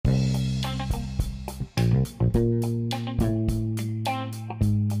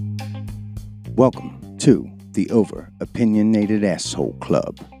Welcome to the Over Opinionated Asshole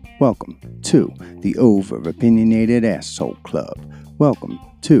Club. Welcome to the Over Opinionated Asshole Club. Welcome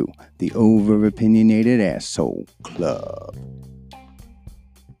to the Over Opinionated Asshole Club.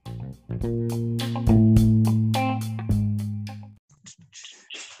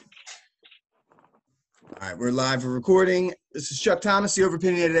 All right, we're live. We're recording. This is Chuck Thomas, the Over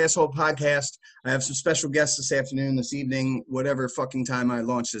Opinionated Asshole Podcast. I have some special guests this afternoon, this evening, whatever fucking time I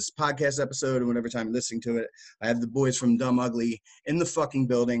launch this podcast episode and whatever time you're listening to it. I have the boys from Dumb Ugly in the fucking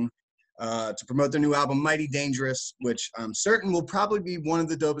building to promote their new album, Mighty Dangerous, which I'm certain will probably be one of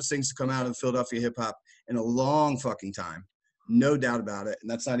the dopest things to come out of Philadelphia hip hop in a long fucking time. No doubt about it. And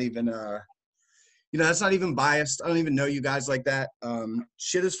that's not even, that's not even biased. I don't even know you guys like that.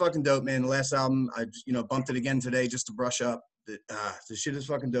 Shit is fucking dope, man. The last album, I bumped it again today just to brush up. The shit is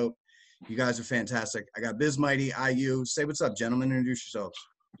fucking dope. You guys are fantastic. I got Biz Mighty, IU. Say what's up, gentlemen. Introduce yourselves.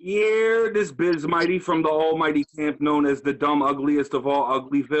 Yeah, this Biz Mighty from the almighty camp known as the dumb ugliest of all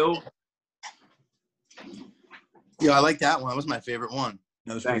Uglyville. Yeah, I like that one. That was my favorite one.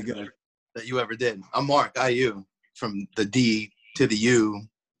 That was pretty good. That you ever did. I'm Mark, IU, from the D to the U,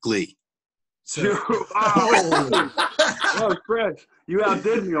 Glee. So, oh, Chris, you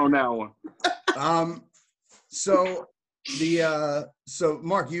outdid me on that one. So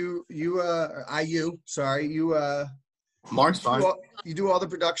Mark, IU, sorry, Mark's fine. You do all the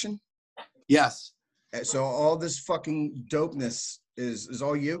production? Yes. So all this fucking dopeness is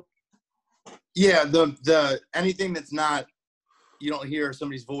all you? Yeah, the anything that's not, you don't hear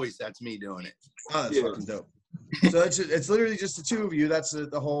somebody's voice, that's me doing it. Oh, that's fucking dope. So it's literally just the two of you. That's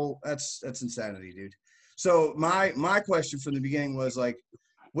the whole. That's insanity, dude. So my question from the beginning was like,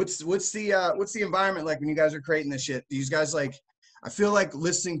 what's the environment like when you guys are creating this shit? These guys like, I feel like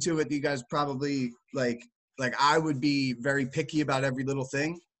listening to it, you guys probably like I would be very picky about every little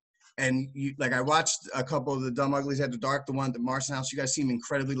thing. And you like, I watched a couple of the Dumb Uglies After Dark, the one at the Marston House. You guys seem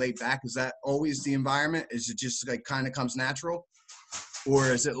incredibly laid back. Is that always the environment? Is it just like kind of comes natural, or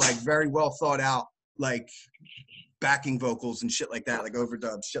is it like very well thought out? Like backing vocals and shit like that, like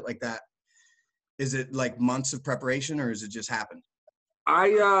overdubs, shit like that. Is it like months of preparation, or is it just happen?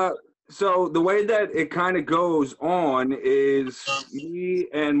 So the way that it kind of goes on is me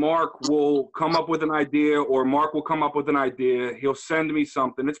and Mark will come up with an idea, or Mark will come up with an idea. He'll send me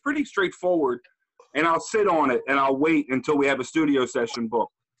something. It's pretty straightforward, and I'll sit on it and I'll wait until we have a studio session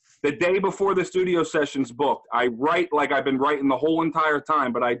booked. The day before the studio session's booked, I write like I've been writing the whole entire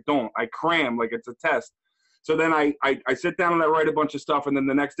time, but I don't. I cram like it's a test. So then I sit down and I write a bunch of stuff, and then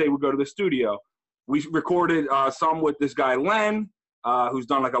the next day we go to the studio. We recorded some with this guy, Len, who's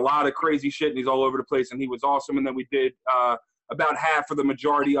done like a lot of crazy shit, and he's all over the place, and he was awesome. And then we did about half or the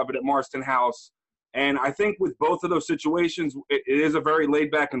majority of it at Marston House. And I think with both of those situations, it is a very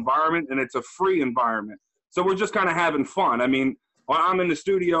laid-back environment, and it's a free environment. So we're just kind of having fun. I mean, when I'm in the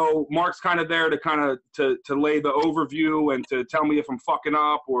studio, Mark's kind of there to kind of to lay the overview and to tell me if I'm fucking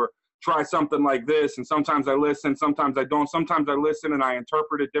up or try something like this. And sometimes I listen, sometimes I don't. Sometimes I listen and I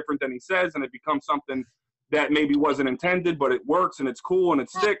interpret it different than he says, and it becomes something that maybe wasn't intended, but it works and it's cool and it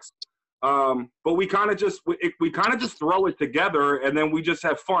sticks. But we kind of just throw it together, and then we just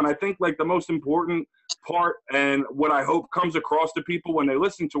have fun. I think like the most important part, and what I hope comes across to people when they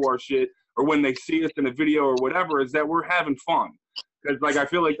listen to our shit or when they see us in a video or whatever, is that we're having fun. Because like I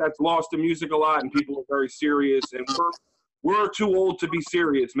feel like that's lost in music a lot, and people are very serious, and we're too old to be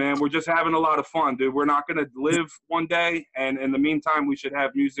serious, man. We're just having a lot of fun, dude. We're not gonna live one day, and in the meantime, we should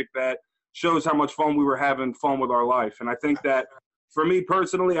have music that shows how much fun we were having fun with our life. And I think that for me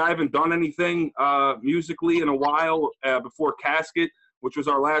personally, I haven't done anything musically in a while before Casket, which was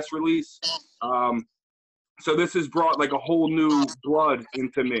our last release. So this has brought like a whole new blood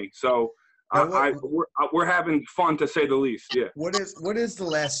into me. So we're having fun, to say the least. Yeah. What is the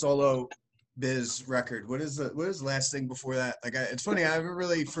last solo Biz record? What is the last thing before that? Like, it's funny. I haven't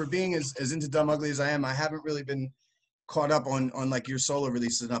really, for being as into Dumb Ugly as I am, I haven't really been caught up on like your solo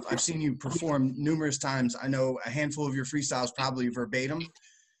releases enough. I've seen you perform numerous times. I know a handful of your freestyles probably verbatim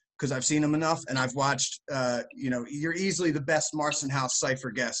because I've seen them enough, and I've watched. You're easily the best Marston House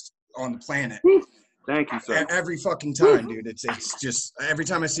cypher guest on the planet. Thank you, sir. Every fucking time, dude. It's just every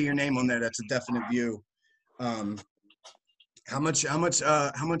time I see your name on there, that's a definite view. How much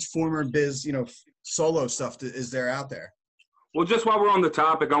former Biz, solo stuff is there out there? Well, just while we're on the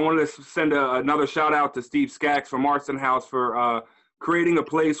topic, I wanted to send another shout out to Steve Skaggs from Marston House for creating a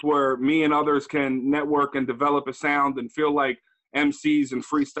place where me and others can network and develop a sound and feel like MCs and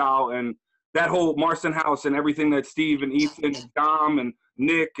freestyle, and that whole Marston House and everything that Steve and Ethan and Dom and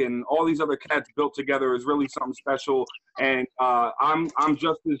Nick and all these other cats built together is really something special. And I'm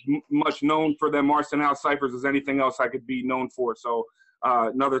just as much known for them Marston House ciphers as anything else I could be known for. So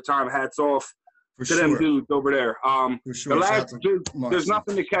another time, hats off to them dudes over there. There's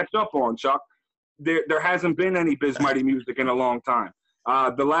nothing to catch up on, Chuck. There hasn't been any Biz Mighty music in a long time.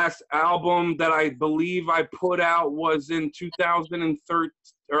 The last album that I believe I put out was in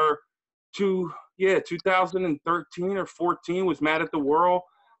 2013 or 14 was Mad at the World.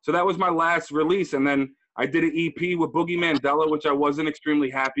 So that was my last release. And then I did an EP with Boogie Mandela, which I wasn't extremely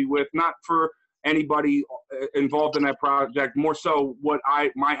happy with. Not for anybody involved in that project, more so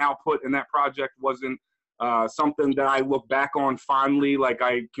my output in that project wasn't something that I look back on fondly, like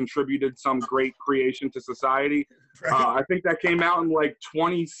I contributed some great creation to society. I think that came out in like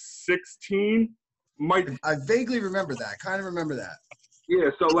 2016. I vaguely remember that. Kind of remember that. Yeah,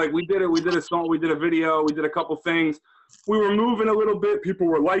 so like we did a song, we did a video, we did a couple things. We were moving a little bit. People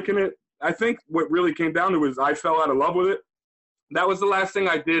were liking it. I think what really came down to is I fell out of love with it. That was the last thing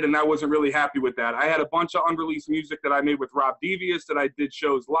I did, and I wasn't really happy with that. I had a bunch of unreleased music that I made with Rob Devious that I did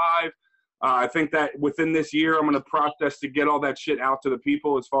shows live. I think that within this year, I'm going to process to get all that shit out to the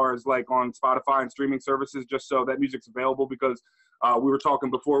people as far as like on Spotify and streaming services, just so that music's available, because we were talking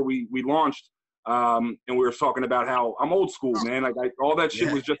before we launched, and we were talking about how I'm old school, man. Like all that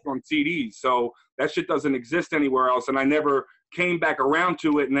shit was just on CDs. So that shit doesn't exist anywhere else. And I never came back around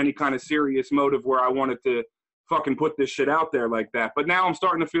to it in any kind of serious motive where I wanted to fucking put this shit out there like that. But now I'm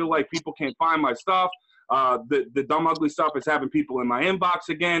starting to feel like people can't find my stuff. The Dumb Ugly stuff is having people in my inbox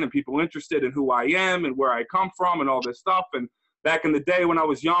again, and people interested in who I am and where I come from and all this stuff. And back in the day when I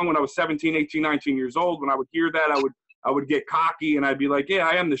was young, when I was 17, 18, 19 years old, when I would hear that, I would get cocky and I'd be like, yeah,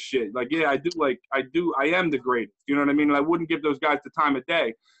 I am the shit. Like, yeah, I am the greatest. You know what I mean? And I wouldn't give those guys the time of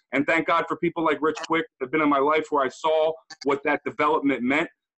day. And thank God for people like Rich Quick that have been in my life where I saw what that development meant,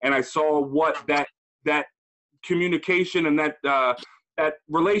 and I saw what that communication and that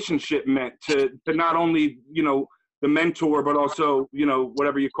relationship meant to not only, you know, the mentor, but also, you know,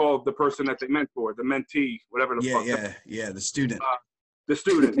 whatever you call the person that they mentor, the mentee, whatever the fuck. The student. The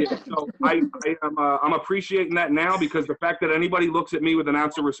student, yeah. So I'm appreciating that now, because the fact that anybody looks at me with an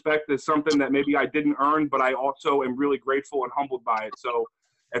ounce of respect is something that maybe I didn't earn, but I also am really grateful and humbled by it. So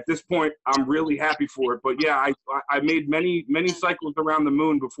at this point, I'm really happy for it. But yeah, I made many cycles around the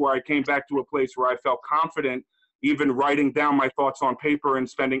moon before I came back to a place where I felt confident even writing down my thoughts on paper and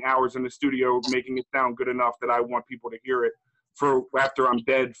spending hours in the studio making it sound good enough that I want people to hear it for after I'm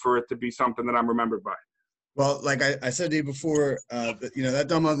dead, for it to be something that I'm remembered by. Well, like I said to you before, you know, that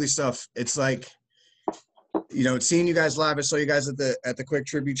Dumb Ugly stuff, it's like, you know, seeing you guys live. I saw you guys at the Quick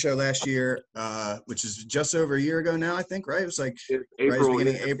Tribute show last year, which is just over a year ago now, I think, right? It was like April,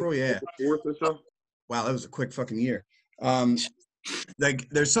 beginning of April, yeah. 4th or so. Wow, that was a quick fucking year. Like,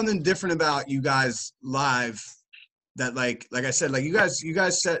 there's something different about you guys live that, like I said, like you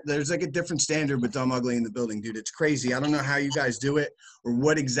guys set, there's like a different standard with Dumb Ugly in the building, dude. It's crazy. I don't know how you guys do it or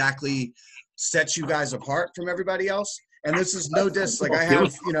what exactly sets you guys apart from everybody else. And this is no diss. Like, I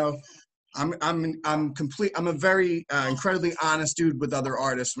have, you know, I'm a very incredibly honest dude with other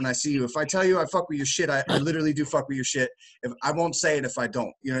artists. When I see you, if I tell you I fuck with your shit, I literally do fuck with your shit. If I won't say it if I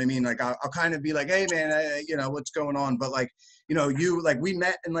don't, you know what I mean? Like, I'll kind of be like, hey man, you know, what's going on? But like, you know, we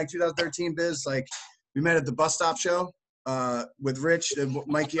met in like 2013, Biz. Like, we met at the Bus Stop show with Rich that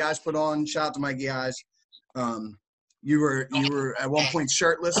Mikey Eyes put on. Shout out to Mikey Eyes. You were at one point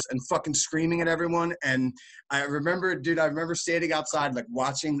shirtless and fucking screaming at everyone. And I remember standing outside, like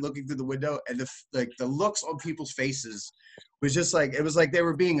looking through the window, and the looks on people's faces was just like, it was like they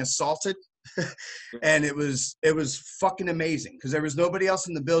were being assaulted. And it was fucking amazing, because there was nobody else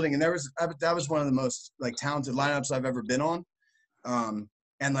in the building. And that was one of the most like talented lineups I've ever been on.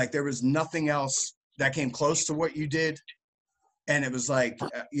 And like, there was nothing else that came close to what you did. And it was like,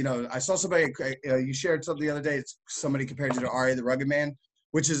 you know, I saw somebody, you shared something the other day, somebody compared you to R.A. the Rugged Man,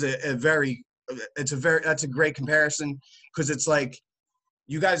 which is that's a great comparison, because it's like,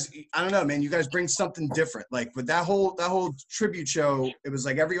 you guys, I don't know, man, you guys bring something different. Like with that whole tribute show, it was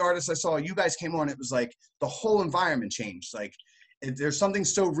like every artist I saw, you guys came on, it was like the whole environment changed. Like there's something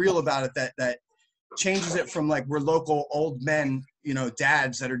so real about it that changes it from like, we're local old men, you know,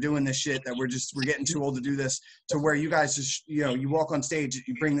 dads that are doing this shit, that we're getting too old to do this, to where you guys just, you know, you walk on stage,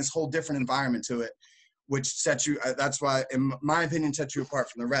 you bring this whole different environment to it, which sets you, that's why, in my opinion, sets you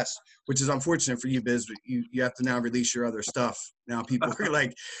apart from the rest, which is unfortunate for you, Biz, but you have to now release your other stuff. Now people are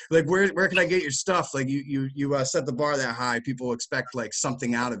like, where can I get your stuff? Like you set the bar that high. People expect like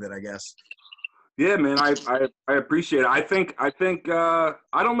something out of it, I guess. Yeah, man, I appreciate it. I think I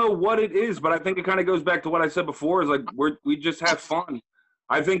don't know what it is, but I think it kind of goes back to what I said before, is like we just have fun.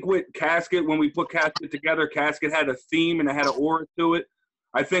 I think with Casket, when we put Casket together, Casket had a theme and it had an aura to it.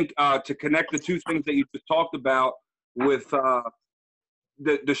 I think to connect the two things that you just talked about with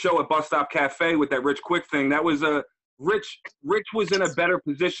the show at Bus Stop Cafe with that Rich Quick thing, that was a Rich was in a better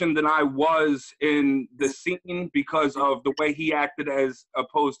position than I was in the scene because of the way he acted as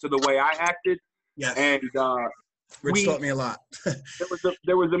opposed to the way I acted. Yes. And Rich taught me a lot.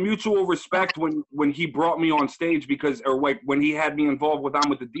 there was a mutual respect when he brought me on stage when he had me involved with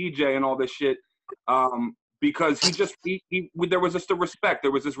the DJ and all this shit. Because there was just a respect.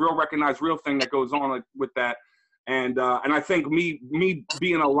 There was this real recognized real thing that goes on with that. And I think me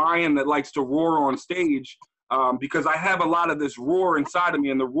being a lion that likes to roar on stage, because I have a lot of this roar inside of me,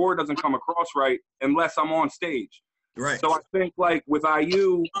 and the roar doesn't come across right unless I'm on stage. Right. So I think like with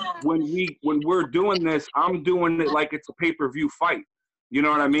IU, when we're doing this, I'm doing it like it's a pay-per-view fight. You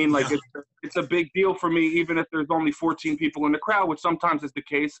know what I mean? Like it's a big deal for me, even if there's only 14 people in the crowd, which sometimes is the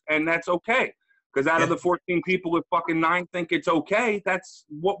case, and that's okay. Because out of the 14 people, if fucking 9 think it's okay, that's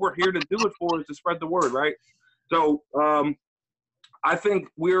what we're here to do it for, is to spread the word, right? So I think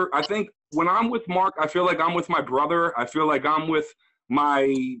when I'm with Mark, I feel like I'm with my brother. I feel like I'm with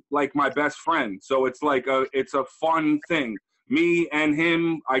my best friend. So it's like it's a fun thing. Me and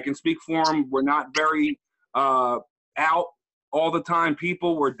him, I can speak for him. We're not very out all the time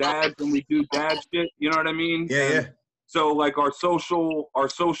people. We're dads and we do dad shit. You know what I mean? Yeah. So like our social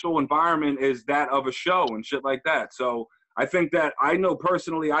environment is that of a show and shit like that. So I think that I know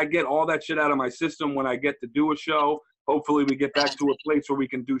personally I get all that shit out of my system when I get to do a show. Hopefully we get back to a place where we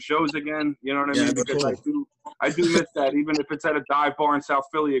can do shows again. You know what I mean? Because cool. I do miss that, even if it's at a dive bar in South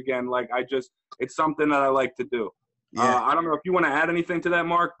Philly again. Like it's something that I like to do. Yeah. I don't know if you want to add anything to that,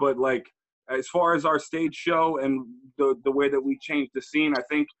 Mark, but like as far as our stage show and the way that we changed the scene, I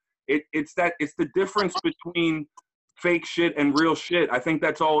think it's the difference between fake shit and real shit. I think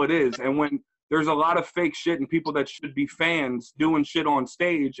that's all it is. And when there's a lot of fake shit and people that should be fans doing shit on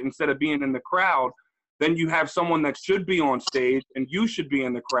stage instead of being in the crowd, then you have someone that should be on stage and you should be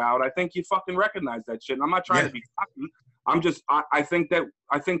in the crowd. I think you fucking recognize that shit. And I'm not trying to be cocky. I'm just I think that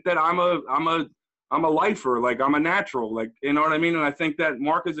I'm a lifer, like I'm a natural, like, you know what I mean? And I think that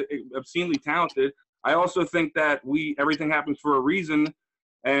Mark is obscenely talented. I also think that everything happens for a reason.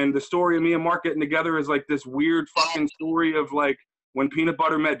 And the story of me and Mark getting together is like this weird fucking story of like when peanut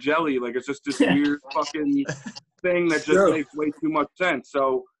butter met jelly. Like it's just this weird fucking thing that just makes way too much sense.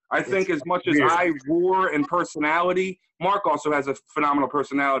 So I think as much as I roar in personality, Mark also has a phenomenal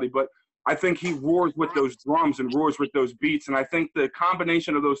personality, but I think he roars with those drums and roars with those beats. And I think the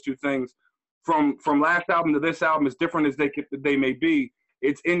combination of those two things from last album to this album, as different as they may be,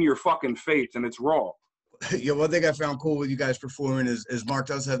 it's in your fucking face and it's raw. Yeah, one thing I found cool with you guys performing is Mark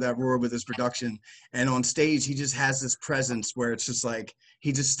does have that roar with his production, and on stage he just has this presence where it's just like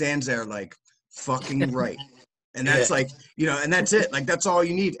he just stands there like fucking right, and that's like, you know, and that's it, like that's all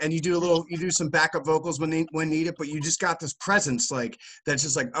you need. And you do some backup vocals when needed, but you just got this presence like that's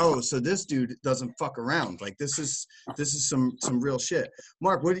just like, oh, so this dude doesn't fuck around. Like this is some real shit.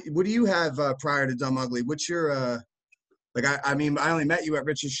 Mark, what do you have prior to Dumb Ugly? What's your like, I mean, I only met you at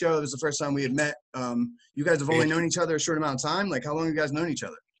Rich's show. This is the first time we had met. You guys have only known each other a short amount of time. Like, how long have you guys known each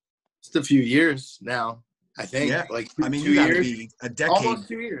other? Just a few years now, I think. Yeah. Like, I mean, you got to be a decade. Almost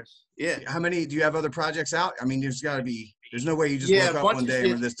 2 years. Yeah. How many, do you have other projects out? I mean, there's got to be, there's no way you just woke up one day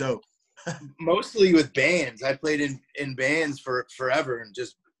and were this dope. Mostly with bands. I played in bands for forever and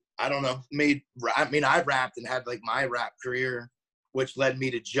just, I don't know, I rapped and had like my rap career, which led me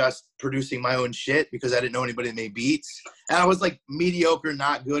to just producing my own shit because I didn't know anybody that made beats. And I was like mediocre,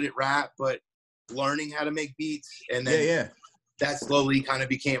 not good at rap, but learning how to make beats. And then that slowly kind of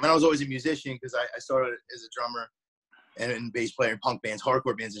became, and I was always a musician because I started as a drummer and bass player in punk bands,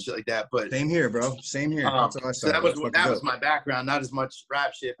 hardcore bands and shit like that. But same here, bro. Same here. That's how I started. So that was my background, not as much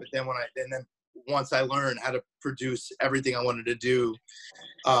rap shit. But then once I learned how to produce everything I wanted to do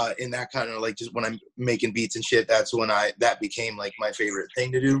in that kind of like just when I'm making beats and shit, that's when that became like my favorite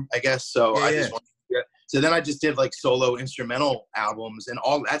thing to do, I guess. So so then I just did like solo instrumental albums and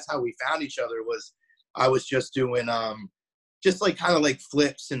all. That's how we found each other. Was I was just doing just like kind of like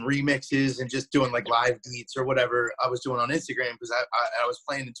flips and remixes and just doing like live beats or whatever I was doing on Instagram because I was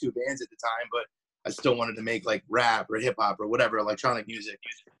playing in 2 bands at the time, but I still wanted to make like rap or hip hop or whatever electronic music.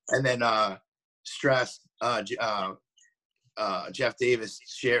 And then Stress, Jeff Davis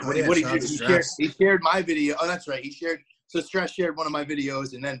shared. What he did, he shared my video. Oh, that's right. So Stress shared one of my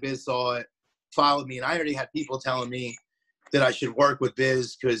videos, and then Biz saw it, followed me, and I already had people telling me that I should work with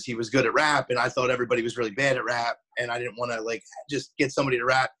Biz because he was good at rap, and I thought everybody was really bad at rap, and I didn't want to like just get somebody to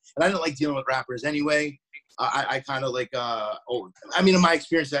rap, and I didn't like dealing with rappers anyway. I kind of like, I mean, in my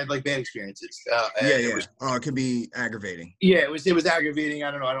experience, I had like bad experiences. It could be aggravating. Yeah, it was aggravating.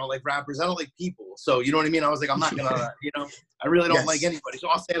 I don't know. I don't like rappers. I don't like people. So, you know what I mean? I was like, I'm not gonna, I really don't like anybody. So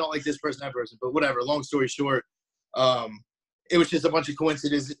I'll say I don't like this person, that person, but whatever. Long story short, it was just a bunch of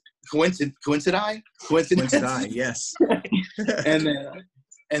coincidences. Coincidence, yes.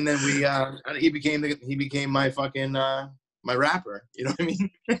 and then he became my fucking, my rapper, you know what I mean?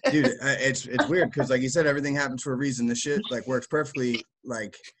 Dude, it's weird because like you said, everything happens for a reason. The shit like works perfectly.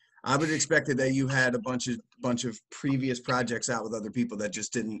 Like I would have expected that you had a bunch of previous projects out with other people that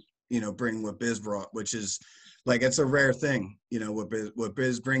just didn't, bring what Biz brought, which is like it's a rare thing, what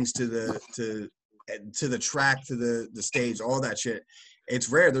Biz brings to the track, to the stage, all that shit. It's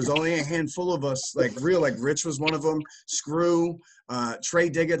rare. There's only a handful of us, like Rich was one of them, Screw, Trey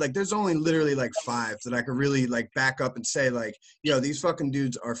Diggett. Like there's only literally like 5 that I could really like back up and say like, these fucking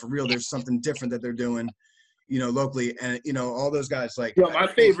dudes are for real. There's something different that they're doing, locally. And, all those guys like. Yo, my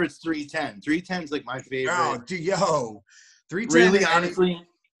favorite's 310. 310's like my favorite. Oh, dude, 310. Really, honestly.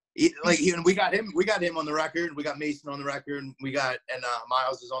 We got him on the record. We got Mason on the record. And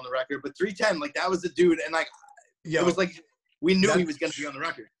Miles is on the record. But 310, like that was the dude. And like, it was like, we knew he was going to be on the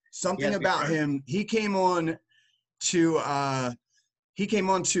record. Something about him. He came on to a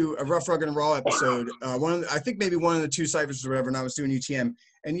Rough, Rugged, and Raw episode. I think maybe one of the 2 ciphers or whatever, and I was doing UTM.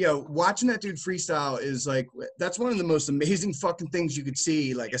 And watching that dude freestyle is like, that's one of the most amazing fucking things you could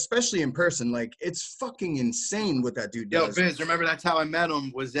see, like especially in person. Like it's fucking insane what that dude does. Yo, Biz, remember that's how I met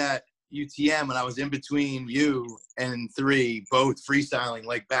him, was at UTM, and I was in between you and 3, both freestyling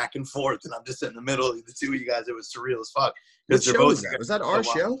like back and forth, and I'm just in the middle of the 2 of you guys. It was surreal as fuck. What show was that? Was that our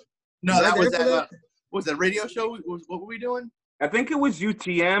show? No, that was that. Was that radio show? What were we doing? I think it was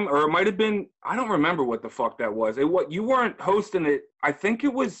UTM, or it might have been. I don't remember what the fuck that was. You weren't hosting it. I think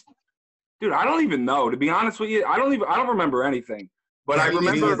it was. Dude, I don't even know. To be honest with you, I don't remember anything. But I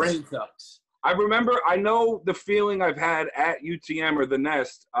remember. Brain sucks. I remember. I know the feeling I've had at UTM or the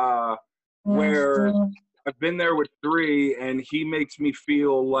Nest, where I've been there with 3, and he makes me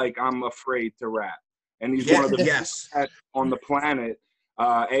feel like I'm afraid to rap. And he's one of the best on the planet.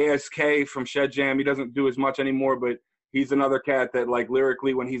 ASK from Shed Jam, he doesn't do as much anymore, but he's another cat that, like,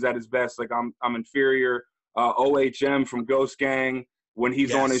 lyrically, when he's at his best, like, I'm inferior. OHM from Ghost Gang, when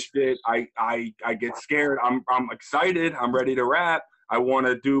he's on his shit, I get scared. I'm excited. I'm ready to rap. I want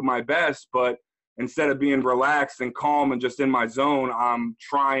to do my best, but instead of being relaxed and calm and just in my zone, I'm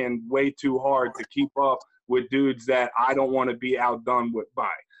trying way too hard to keep up with dudes that I don't want to be outdone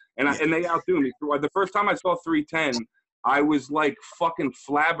by. And they outdo me. The first time I saw 310, I was like fucking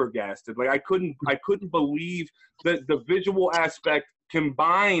flabbergasted. Like I couldn't believe that the visual aspect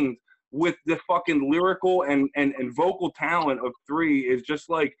combined with the fucking lyrical and vocal talent of 3 is just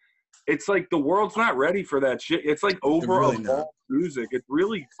like, it's like the world's not ready for that shit. It's like over-evolved music. It's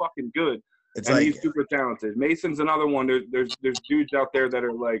really fucking good. He's super talented. Mason's another one. There's dudes out there that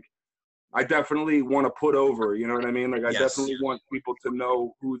are like, I definitely want to put over, you know what I mean? Like I definitely want people to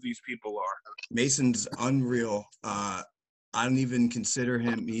know who these people are. Mason's unreal. I don't even consider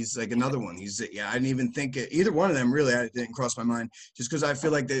him. He's like another one. I didn't even think either one of them really. I didn't cross my mind just because I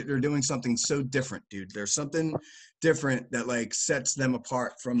feel like they're doing something so different, dude. There's something different that like sets them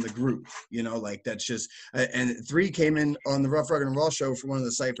apart from the group, like that's just, and 3 came in on the Rough, Rugged, and Raw show for one of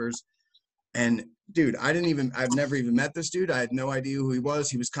the ciphers. And dude, I've never even met this dude. I had no idea who he was.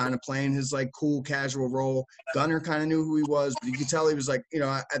 He was kind of playing his like cool casual role. Gunner kind of knew who he was, but you could tell he was like,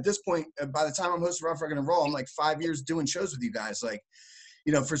 at this point, by the time I'm hosting Rough, Rugged, and Raw, I'm like 5 years doing shows with you guys. Like,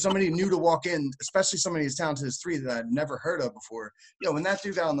 for somebody new to walk in, especially somebody as talented as 3 that I'd never heard of before, when that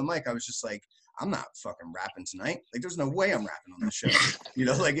dude got on the mic, I was just like, I'm not fucking rapping tonight. Like, there's no way I'm rapping on this show.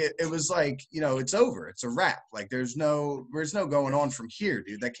 Like it was like, it's over. It's a wrap. Like there's no going on from here,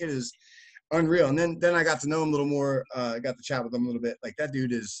 dude. That kid is unreal. And then I got to know him a little more. I got to chat with him a little bit. Like that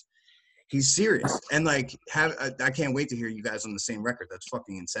dude he's serious. And like I can't wait to hear you guys on the same record. That's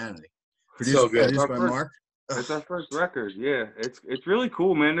fucking insanity. Produced by Mark. It's our first record. Yeah, it's really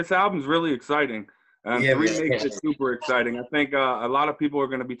cool, man. This album's really exciting. 3 makes it super exciting. I think a lot of people are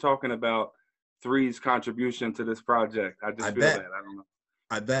going to be talking about 3's contribution to this project. I feel that. I don't know.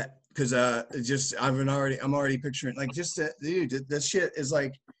 I bet because I'm already picturing like just dude. This shit is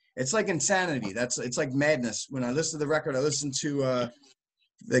like. It's like insanity. It's like madness. When I listen to the record, I listened to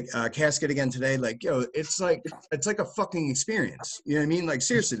the Casket again today. Like, it's like a fucking experience. You know what I mean? Like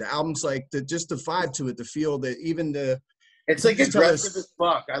seriously, the album's like just the vibe to it, the feel, that even the. It's like aggressive as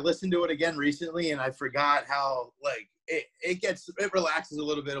fuck. I listened to it again recently, and I forgot how like it relaxes a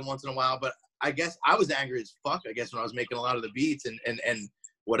little bit once in a while. But I guess I was angry as fuck. I guess when I was making a lot of the beats and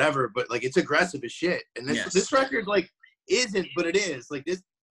whatever, but like it's aggressive as shit. And this record like isn't, but it is. Like this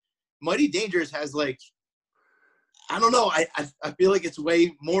Mighty Dangerous has like, I don't know, I feel like it's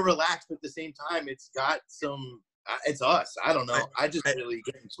way more relaxed, but at the same time it's got some, it's us. I don't know. I just really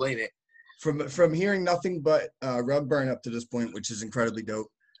can't explain it. From hearing nothing but Rug Burn up to this point, which is incredibly dope.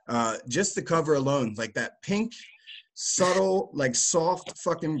 Just the cover alone, like that pink, subtle, like soft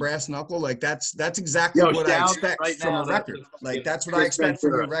fucking brass knuckle, like that's exactly what I expect from a record. Like that's what I expect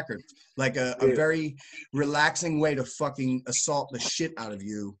from your record. Like a very relaxing way to fucking assault the shit out of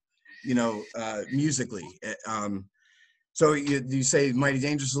you, you know, musically. So you say Mighty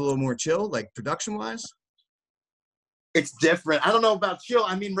Dangerous is a little more chill, like production wise? It's different. I don't know about chill.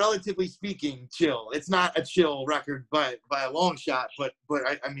 I mean, relatively speaking, chill. It's not a chill record by a long shot, but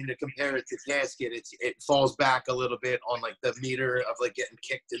I mean, to compare it to Casket, it falls back a little bit on like the meter of like getting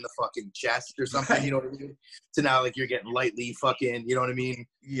kicked in the fucking chest or something, right. You know what I mean? So now like you're getting lightly fucking, you know what I mean?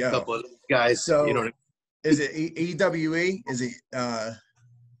 Yeah. A couple of guys, so you know what I mean? Is it EWE? Is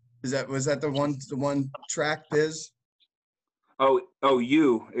it was that the one track, Biz? Oh,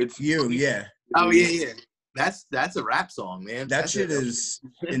 you. It's you, yeah. Oh yeah. That's a rap song, man. That shit is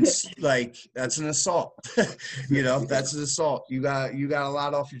like that's an assault. You know, that's an assault. You got a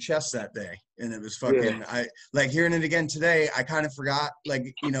lot off your chest that day, and it was fucking. Yeah. I like hearing it again today. I kind of forgot,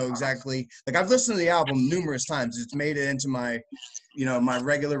 like, you know, exactly. Like I've listened to the album numerous times. It's made it into my, you know, my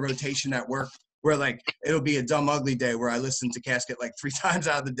regular rotation at work. Where like it'll be a dumb ugly day where I listen to Casket like 3 times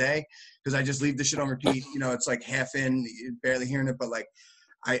out of the day because I just leave the shit on repeat. You know, it's like half in, barely hearing it, but like.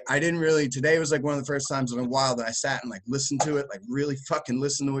 I didn't really, today was like one of the first times in a while that I sat and like listened to it, like really fucking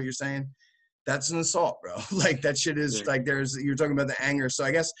listen to what you're saying. That's an assault, bro. Like that shit is like, you're talking about the anger. So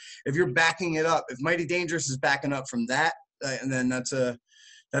I guess if you're backing it up, if Mighty Dangerous is backing up from that, and then that's a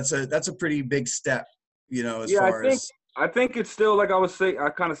pretty big step, you know, as far as. I think it's still, like I was saying, I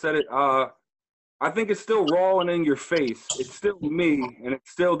kind of said it, I think it's still raw and in your face. It's still me and it's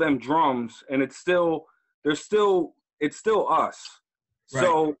still them drums and it's still us. Right.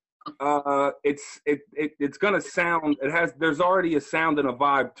 So it's gonna sound. There's already a sound and a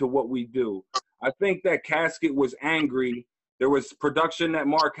vibe to what we do. I think that Casket was angry. There was production that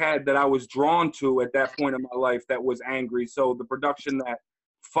Mark had that I was drawn to at that point in my life that was angry. So the production that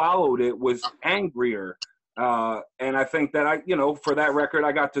followed it was angrier. And I think that for that record,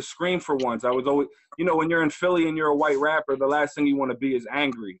 I got to scream for once. I was always, when you're in Philly and you're a white rapper, the last thing you want to be is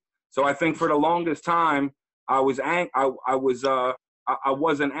angry. So I think for the longest time, I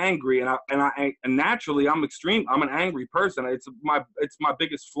wasn't angry, and naturally I'm an angry person. It's my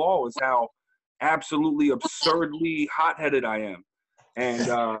biggest flaw is how absolutely absurdly hot-headed I am, and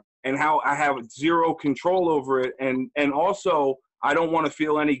how I have zero control over it, and also I don't want to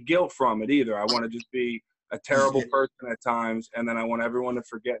feel any guilt from it either. I want to just be a terrible person at times, and then I want everyone to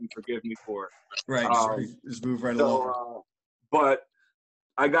forget and forgive me for it. Right, just move right along. But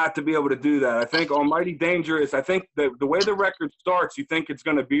I got to be able to do that. I think on Mighty Dangerous, I think the way the record starts, you think it's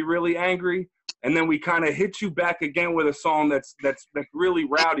going to be really angry, and then we kind of hit you back again with a song that's really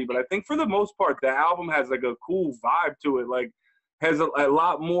rowdy. But I think for the most part, the album has like a cool vibe to it. Like has a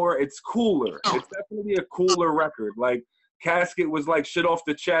lot more. It's cooler. It's definitely a cooler record. Like Casket was like shit off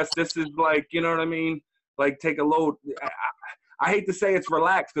the chest. This is like, you know what I mean? Like take a load. I hate to say it's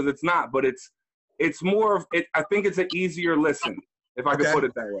relaxed because it's not, but it's more of it. I think it's an easier listen. If I could put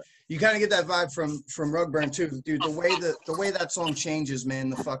it that way. You kind of get that vibe from Rug Burn too, dude. The way that song changes, man.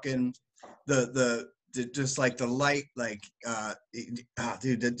 The fucking just like the light, like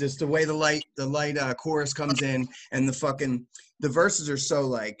dude, just the way the light chorus comes in, and the verses are so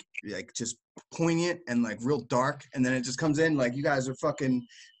like just poignant and like real dark, and then it just comes in like you guys are fucking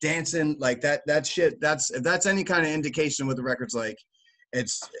dancing like that shit. If that's any kind of indication of what the record's like,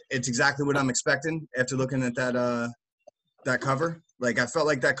 it's exactly what I'm expecting after looking at that cover. Like I felt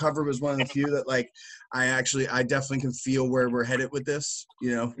like that cover was one of the few that like I definitely can feel where we're headed with this,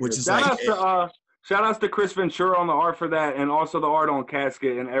 which is shout outs to Chris Ventura on the art for that, and also the art on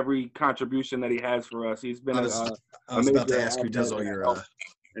Casket and every contribution that he has for us. He's been I was about to ask who does all your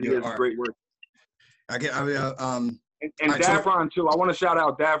and he does great work. And Davron too. I want to shout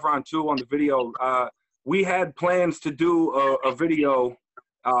out Davron too on the video. We had plans to do a video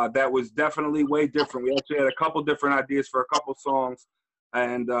that was definitely way different. We actually had a couple different ideas for a couple songs,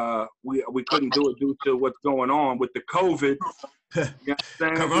 and we couldn't do it due to what's going on with the COVID. You know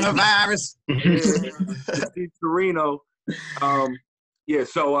Coronavirus. Sereno.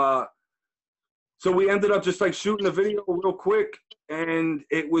 So we ended up just like shooting the video real quick, and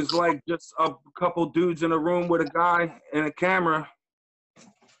it was like just a couple dudes in a room with a guy and a camera.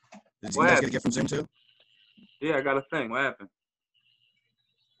 Did you guys get a gift from Zoom too? Yeah, I got a thing. What happened?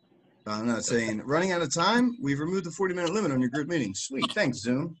 I'm not saying running out of time. We've removed the 40-minute limit on your group meeting. Sweet, thanks,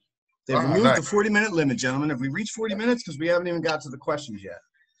 Zoom. They've removed nice. the 40-minute limit, gentlemen. Have we reached 40 minutes? Because we haven't even got to the questions yet.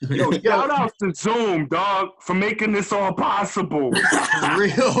 Yo, shout out to Zoom, dog, for making this all possible.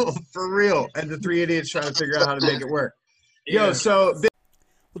 For real. And the three idiots trying to figure out how to make it work. Yeah. Yo, so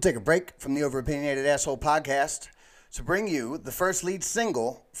we'll take a break from the Over Opinionated Asshole podcast to bring you the first lead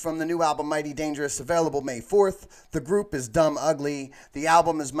single from the new album Mighty Dangerous, available May 4th. The group is Dumb Ugly. The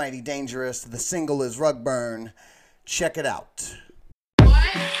album is Mighty Dangerous. The single is Rug Burn. Check it out.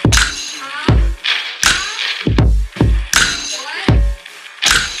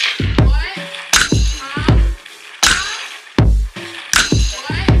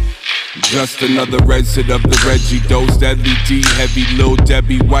 Just another resident of the Reggie Dose, Deadly D, Heavy, Lil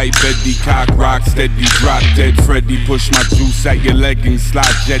Debbie, White Betty, Cock Rock, Steady, Drop Dead, Freddy, push my juice at your leggings, slide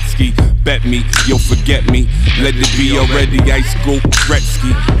jet ski, bet me, you'll forget me, let it be already, Ice School,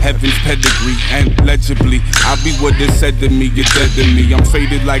 Gretzky, Heaven's pedigree, and legibly, I'll be what they said to me, you're dead to me, I'm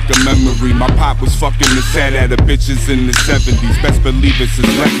faded like a memory, my pop was fucking the sad at the bitches in the 70s, best believe it's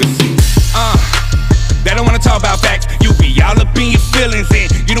his legacy. They don't wanna talk about facts, you be all up in your feelings, and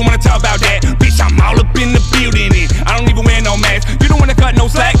you don't wanna talk about that, bitch, I'm all up in the building, and I don't even wear no mask, you don't wanna cut no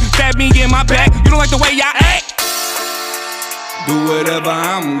slack, stab me in my back, you don't like the way I act. Do whatever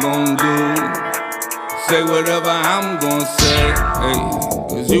I'm gon' do, say whatever I'm gon' say, hey,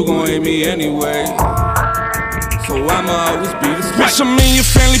 cause you gon' hate me anyway, so I'ma always be the strike. Bitch, I'm in your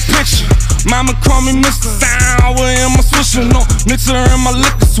family picture, mama call me Mr. Sour in my swisher, no mixer in my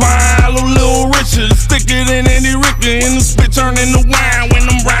liquor, swallow Little Richard, sticker than Eddie Ricker, in the spit turn into wine when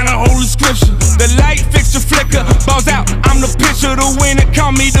I'm round the holy scripture. The light fixture flicker, balls out, I'm the pitcher, the winner,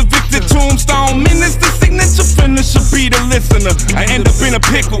 call me the victor, tombstone, menace, the signature finisher, be the listener, I end up in a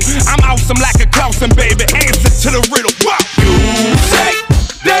pickle, I'm awesome like a Clausen, baby, answer to the riddle. What? You say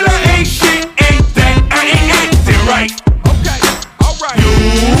that I ain't shit, ain't that I ain't acting right. Okay, alright. You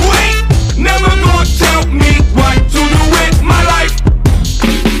ain't never gonna tell me what to do with my life.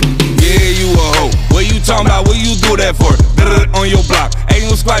 Yeah, you a hoe. What you talking about? What you do that for? On your block. Ain't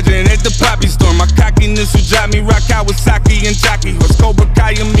no squadron at the poppy store. My cockiness will drive me rock Kawasaki and jockey horse. Cobra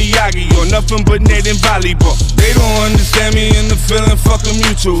Kai and Miyagi or nothing but net and volleyball. They don't understand me and the feeling fucking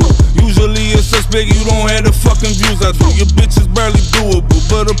mutual. Usually it's suspect you don't have the fucking views I do. Your bitch is barely doable,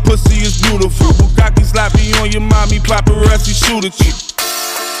 but her pussy is beautiful. Bukaki sloppy on your mommy, paparazzi shoot at you.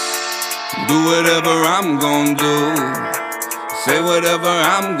 Do whatever I'm gon' do, say whatever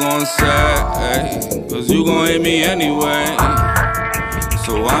I'm gon' say, hey, cause you gon' hate me anyway,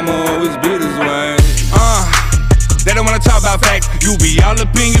 so I'ma always be this way. They don't wanna talk about facts, you be all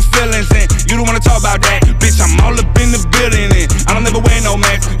up in your feelings, and you don't wanna talk about that, bitch, I'm all up in the building, and I don't ever wear no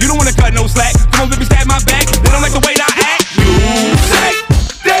mask, you don't wanna cut no slack, come on baby, stab my back, they don't like the way that I act. You say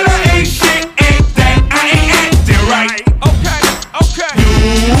that I ain't shit, ain't that I ain't acting right. Okay.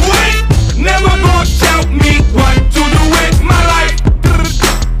 You ain't never gonna tell me what to do with my life.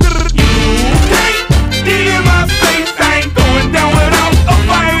 You can't get in my face, I ain't going down without a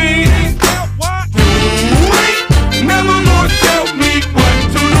fight. You ain't never gonna tell me what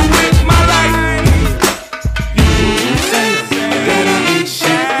to do with my life. You say that I ain't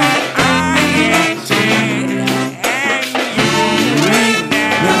shit, I ain't acting. You ain't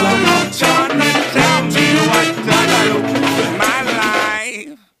never gonna tell me what to do with my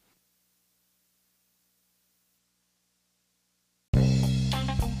life.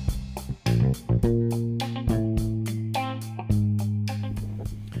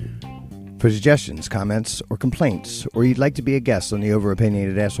 For suggestions, comments, or complaints, or you'd like to be a guest on the Over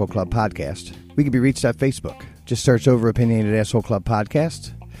Opinionated Asshole Club podcast, we can be reached at Facebook. Just search Over Opinionated Asshole Club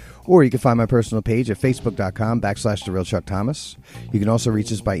podcast. Or you can find my personal page at facebook.com/TheRealChuckThomas. You can also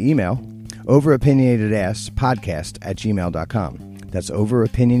reach us by email, overopinionatedasspodcast@gmail.com. That's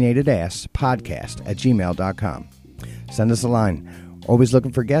overopinionatedasspodcast@gmail.com. Send us a line. Always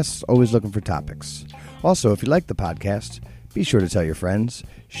looking for guests, always looking for topics. Also, if you like the podcast, be sure to tell your friends,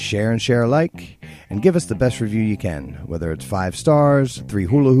 share and share alike, and give us the best review you can. Whether it's 5 stars, 3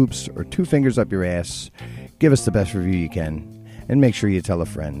 hula hoops, or 2 fingers up your ass, give us the best review you can. And make sure you tell a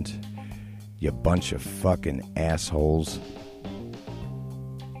friend. You bunch of fucking assholes.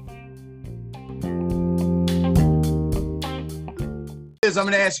 I'm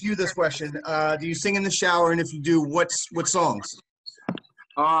going to ask you this question. Do you sing in the shower? And if you do, what songs?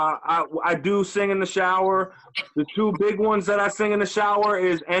 I do sing in the shower. The 2 big ones that I sing in the shower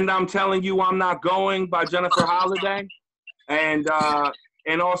is "And I'm Telling You I'm Not Going" by Jennifer Holliday, and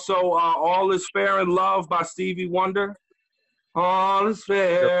also "All Is Fair in Love" by Stevie Wonder. All is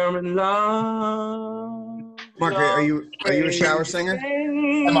fair in love. Mark, are you a shower singer?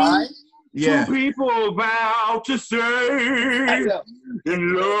 Am I? Yeah. Two people about to say,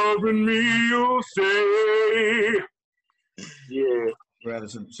 in loving me you'll say. Yeah. Rather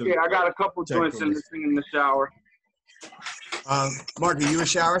some Yeah, I got a couple joints in the shower. Mark, are you a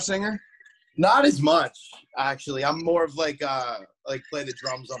shower singer? Not as much, actually. I'm more of like play the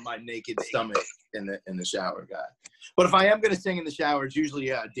drums on my naked stomach in the shower guy. But if I am gonna sing in the shower, it's usually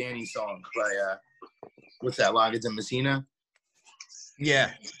a Danny song by what's that, Loggins and Messina?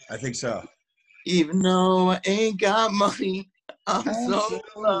 Yeah, I think so. Even though I ain't got money, I'm so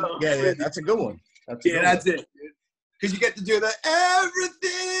low. Yeah, that's a good one. That's it. Because you get to do the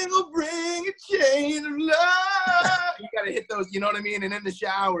everything will bring a chain of love. You got to hit those, you know what I mean? And in the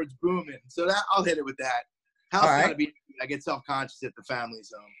shower, it's booming. So that I'll hit it with that. House gotta be, I get self-conscious at the family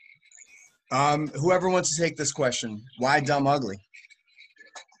zone. Whoever wants to take this question, why Dumb Ugly?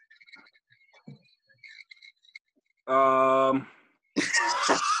 Why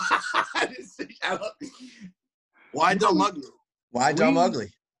Dumb Ugly? Why Dumb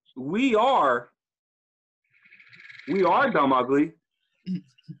Ugly? We are Dumb Ugly.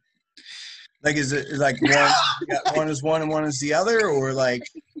 Like, is it like one is one and one is the other, or like?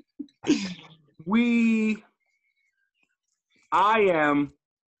 I am,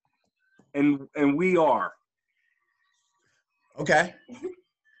 and we are. Okay.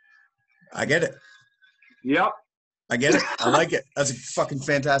 I get it. Yep. I get it. I like it. That's a fucking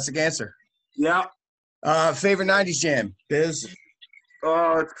fantastic answer. Yep. Favorite 90s jam, Biz?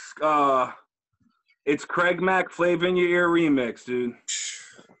 It's Craig Mack, Flavor in Your Ear remix, dude.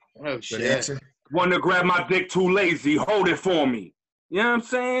 Oh, Good shit. answer. Want to grab my dick too lazy, hold it for me. You know what I'm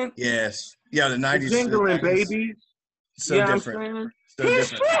saying? Yes. Yeah, the 90s. Jingling, baby. So you know different. So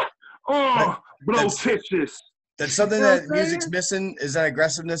different. Blow titches. That's something You know what that I'm music's saying? missing, is that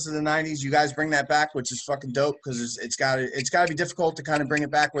aggressiveness of the 90s. You guys bring that back, which is fucking dope, because it's got to be difficult to kind of bring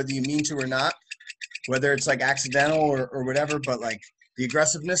it back, whether you mean to or not, whether it's like accidental or whatever, but like the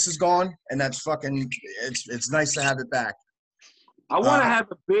aggressiveness is gone, and that's fucking, it's nice to have it back. I want to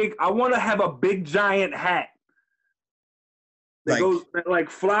have a big giant hat that goes like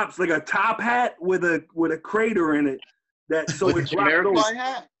flops, like a top hat with a crater in it. That so Like it's a Jamiroquai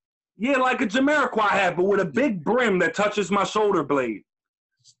hat? Yeah, like a Jamiroquai hat, but with a big brim that touches my shoulder blade.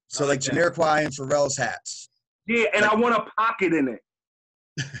 So like Jamiroquai and Pharrell's hats. Yeah, and I want a pocket in it.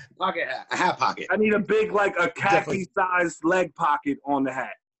 Pocket hat. A hat pocket. I need a big, like a khaki-sized leg pocket on the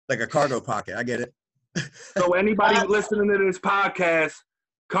hat. Like a cargo pocket. I get it. So anybody listening to this podcast,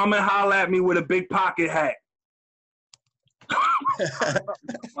 come and holler at me with a big pocket hat.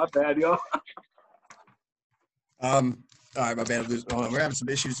 My bad, y'all. All right, my bad. We're having some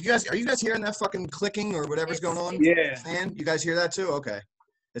issues. Are you guys hearing that fucking clicking or whatever's going on? Yeah. Fan? You guys hear that too? Okay.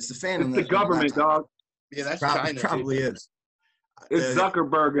 It's the fan. It's the government, dog. Yeah, that's probably is. It's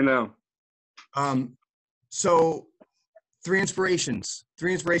Zuckerberg and them. So three inspirations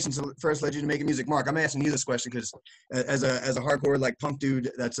that first led you to making music. Mark, I'm asking you this question because as a hardcore like punk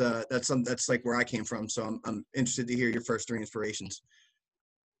dude, that's like where I came from. So I'm interested to hear your first three inspirations.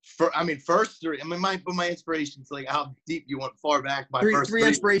 First three. My inspirations, like how deep you went far back. Three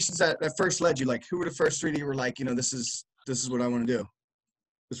inspirations that first led you. Like, who were the first three that you were like, this is what I want to do,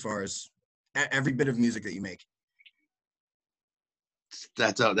 as far as every bit of music that you make.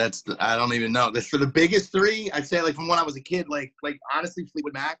 I don't even know. That's for the biggest three. I'd say like from when I was a kid, like honestly,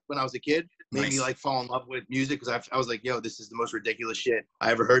 Fleetwood Mac when I was a kid made me like fall in love with music because I was like, yo, this is the most ridiculous shit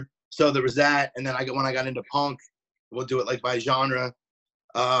I ever heard. So there was that, and then when I got into punk, we'll do it like by genre.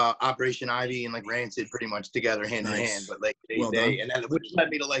 Operation Ivy and like Rancid pretty much together hand in hand, but like they and then which led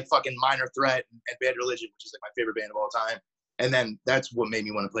me to like fucking Minor Threat and Bad Religion, which is like my favorite band of all time. And then that's what made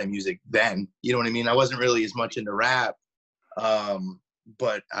me want to play music then. You know what I mean? I wasn't really as much into rap.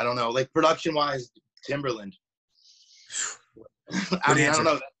 But I don't know, like production wise, Timberland. I don't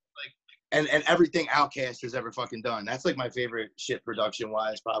know. Like and everything Outkast has ever fucking done. That's like my favorite shit production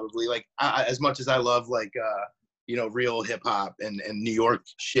wise, probably. Like as much as I love like real hip hop and New York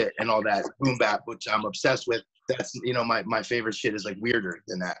shit and all that boom bap, which I'm obsessed with. That's my favorite shit is like weirder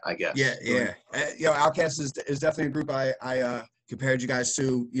than that, I guess. Yeah. Outkast is definitely a group I compared you guys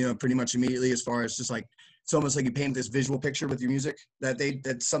to pretty much immediately, as far as just like it's almost like you paint this visual picture with your music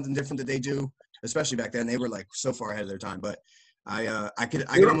that's something different that they do, especially back then. They were like so far ahead of their time, but they were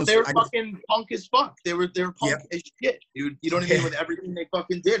fucking punk as fuck. They were punk as shit, dude. You know what I mean? With everything they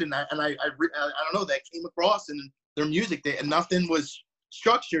fucking did, and I don't know, that came across in their music. And nothing was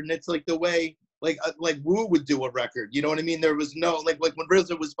structured, and it's like the way like Wu would do a record. You know what I mean? There was no like when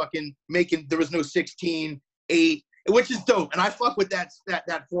RZA was fucking making, there was no 16/8 which is dope. And I fuck with that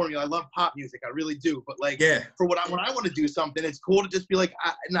formula. I love pop music. I really do. But like, for when I want to do something, it's cool to just be like,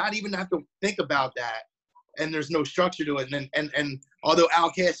 not even have to think about that. And there's no structure to it. And although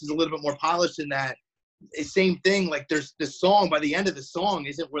Outkast is a little bit more polished than that, same thing. Like there's the song, by the end of the song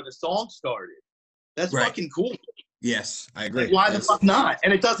isn't where the song started. That's fucking cool. Yes, I agree. Like, why the fuck not?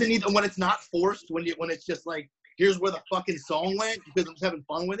 And it doesn't even, when it's not forced, when it's just like, here's where the fucking song went because I'm just having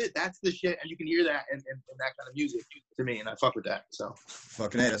fun with it. That's the shit. And you can hear that in that kind of music to me. And I fuck with that. So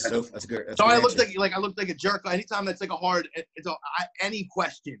fucking that's dope. That's good. So I looked like a jerk. Anytime that's like a hard, any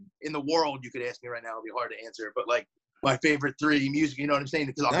question in the world you could ask me right now would be hard to answer. But like my favorite 3 music, you know what I'm saying?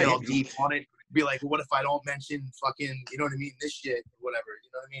 Because I'll get all deep on it. Be like, well, what if I don't mention fucking, you know what I mean? This shit, whatever. You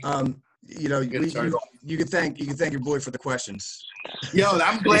know what I mean? You know, you could thank your boy for the questions. Yo,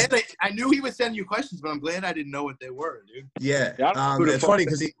 I'm glad I knew he was sending you questions, but I'm glad I didn't know what they were, dude. Yeah, it's funny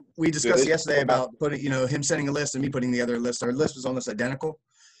because we discussed yesterday about putting, him sending a list and me putting the other list. Our list was almost identical.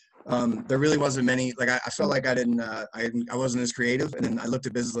 There really wasn't many. Like I felt like I didn't, I wasn't as creative. And then I looked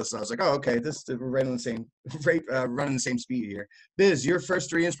at Biz's list and I was like, oh, okay, we're right on the same running the same speed here. Biz, your first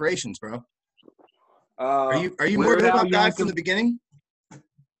 3 inspirations, bro. Are you more of a hip hop guy from the beginning?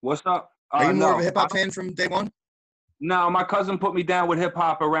 What's up? Are you more of a hip hop fan from day one? No, my cousin put me down with hip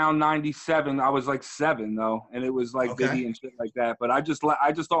hop around '97. I was like 7 though, and it was like Biggie and shit like that. But I just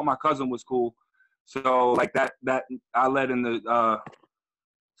thought my cousin was cool, so like that I let in the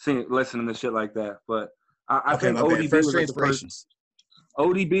listening to shit like that. But I think ODB was like the first.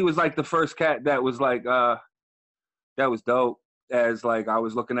 ODB was like the first cat that was like that was dope. As like I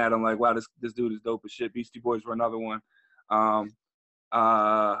was looking at him like, wow, this dude is dope as shit. Beastie Boys were another one.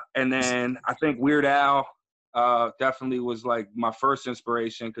 And then I think Weird Al definitely was like my first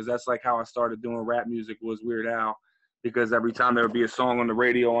inspiration because that's like how I started doing rap music was Weird Al, because every time there would be a song on the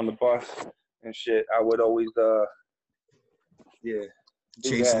radio on the bus and shit, I would always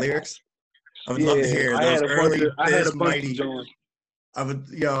change lyrics. I would love to hear those early Biz Mighty.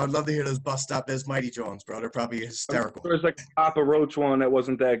 I'd love to hear those Bus Stop Biz Mighty Jones, bro. They're probably hysterical. There was like a Papa Roach one that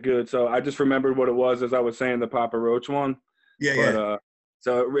wasn't that good, so I just remembered what it was as I was saying the Papa Roach one.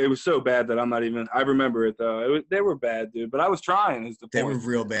 So it was so bad that I'm not even. I remember it though. They were bad, dude. But I was trying. Is the point. They were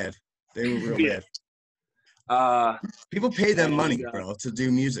real bad. Bad. People pay them money, bro, to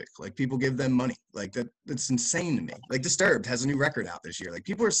do music. Like people give them money. Like that's insane to me. Like Disturbed has a new record out this year. Like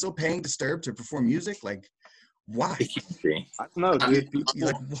people are still paying Disturbed to perform music. Like why? I don't know, dude.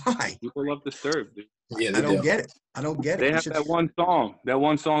 Like why? People love Disturbed, dude. Yeah, I don't get it. They have that one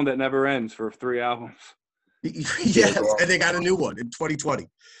song that never ends for 3 albums. Yes, and they got a new one in 2020.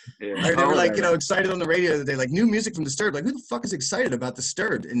 Yeah. They were like, excited on the radio the other day, like new music from Disturbed. Like, who the fuck is excited about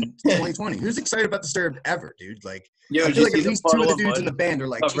Disturbed in 2020? Who's excited about Disturbed ever, dude? Like, I feel like at least 2 of the dudes in the band are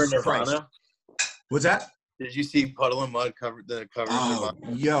like, Jesus Christ. What's that? Did you see Puddle of Mud cover? Oh,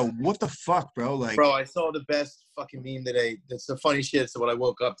 yo, what the fuck, bro? Like, bro, I saw the best fucking meme today. That's the funny shit. It's what I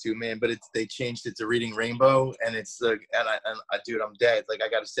woke up to, man. But they changed it to Reading Rainbow, and it's and I dude, I'm dead. Like I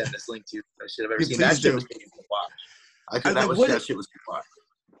got to send this link to you. I should have ever seen that shit. Was that shit was watch.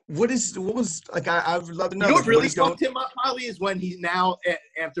 What was like? I would love to know. You know what really fucked him up, Molly, is when he's now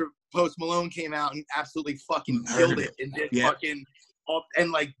after Post Malone came out and absolutely fucking killed it and did fucking.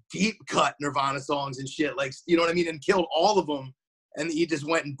 And like deep cut Nirvana songs and shit, like, you know what I mean, and killed all of them, and he just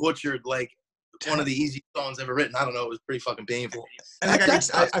went and butchered like one of the easiest songs ever written. I don't know, it was pretty fucking painful. And like, I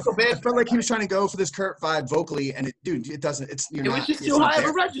felt like he was trying to go for this Kurt vibe vocally, and it doesn't. It was just too high of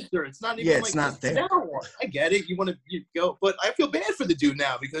a register. It's not even. Yeah, it's not there. I get it. You want to go, but I feel bad for the dude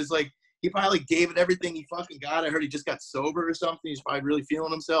now because like he probably gave it everything he fucking got. I heard he just got sober or something. He's probably really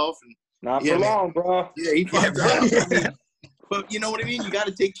feeling himself. And not for long, bro. Yeah, he fucked up. But you know what I mean? You got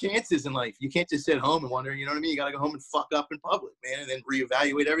to take chances in life. You can't just sit home and wonder, you know what I mean? You got to go home and fuck up in public, man, and then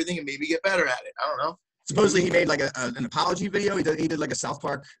reevaluate everything and maybe get better at it. I don't know. Supposedly he made like an apology video. He did like a South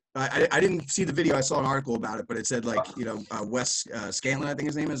Park. I didn't see the video. I saw an article about it, but it said like, Wes Scanlon, I think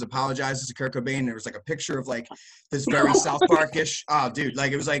his name is, apologizes to Kurt Cobain. There was like a picture of like this very South Park-ish. Oh, dude,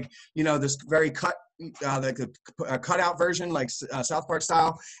 like it was like, this very like a cutout version, like South Park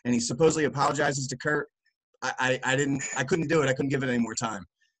style. And he supposedly apologizes to Kurt. I couldn't do it. I couldn't give it any more time.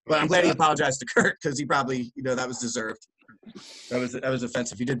 But I'm glad he apologized to Kurt because he probably, that was deserved. That was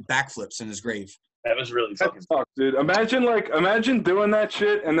offensive. He did backflips in his grave. That was really fucking sucks, dude. Imagine doing that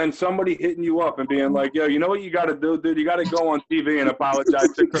shit and then somebody hitting you up and being like, yo, you know what you got to do, dude? You got to go on TV and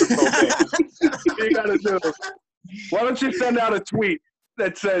apologize to Kurt Cobain. You got to do. Why don't you send out a tweet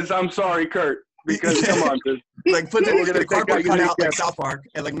that says, I'm sorry, Kurt? Because come on, dude. Like put the cardboard cut out like South Park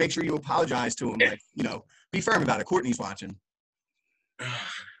and like make sure you apologize to him. Like, be firm about it. Courtney's watching.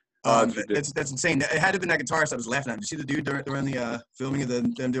 That's insane. It had to have been that guitarist that was laughing at him. You see the dude during the filming of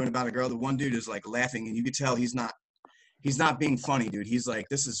them doing About a Girl? The one dude is like laughing, and you could tell he's not being funny, dude. He's like,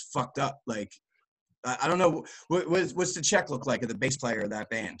 this is fucked up. Like, I don't know what's the check look like of the bass player of that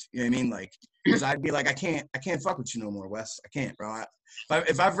band. You know what I mean? Like, because I'd be like, I can't fuck with you no more, Wes. I can't, bro.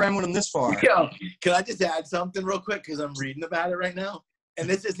 If I've ran with him this far. Yo, can I just add something real quick? Because I'm reading about it right now, and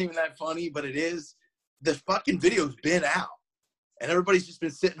this isn't even that funny, but it is. The fucking video's been out, and everybody's just been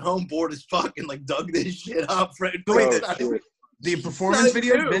sitting home bored as fuck and like dug this shit up. Right? The performance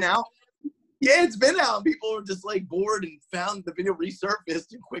video's been out. Yeah, it's been out. People were just like bored and found the video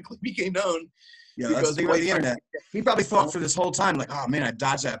resurfaced and quickly became known. Yeah, that's the thing about the internet. He probably thought for this whole time, like, oh man, I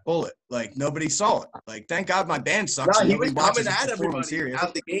dodged that bullet. Like nobody saw it. Like, thank God my band sucks. No, he was coming at everybody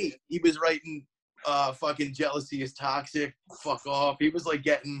out the gate. He was writing, fucking jealousy is toxic. Fuck off. He was like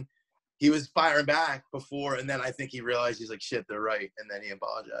he was firing back before, and then I think he realized he's like, shit, they're right, and then he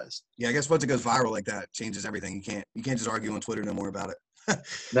apologized. Yeah, I guess once it goes viral like that, it changes everything. You can't just argue on Twitter no more about it.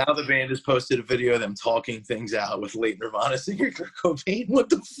 Now the band has posted a video of them talking things out with late Nirvana singer Kurt Cobain. What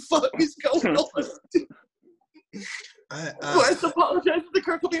the fuck is going on? Let's apologize to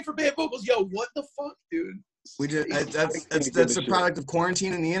Kurt Cobain for bad vocals. Yo, what the fuck, dude? We just that's a product of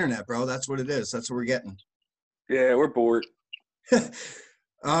quarantine and the internet, bro. That's what it is. That's what we're getting. Yeah, we're bored.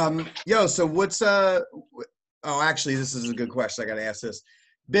 Yo, so what's actually, this is a good question. I gotta ask this.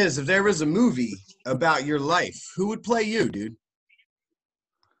 Biz, if there was a movie about your life, who would play you, dude?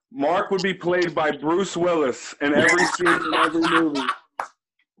 Mark would be played by Bruce Willis in every scene in every movie.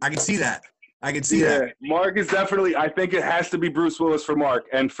 I can see that. That. Mark is definitely, I think it has to be Bruce Willis for Mark.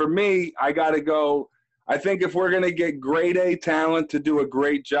 And for me, I got to go, I think if we're going to get grade A talent to do a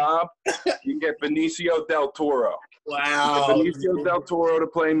great job, you get Benicio del Toro. Wow. Benicio del Toro to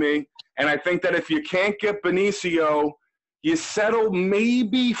play me. And I think that if you can't get Benicio, you settle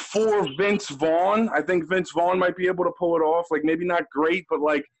maybe for Vince Vaughn. I think Vince Vaughn might be able to pull it off. Like, maybe not great, but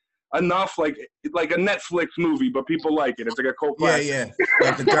like enough, like a Netflix movie, but people like it. It's like a cult classic. Yeah.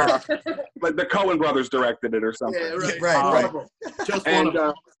 Like the Dark. Like the Coen brothers directed it or something. Yeah, right. Just and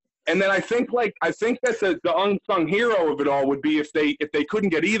then I think that the unsung hero of it all would be if they couldn't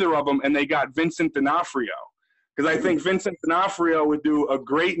get either of them and they got Vincent D'Onofrio, because I think Vincent D'Onofrio would do a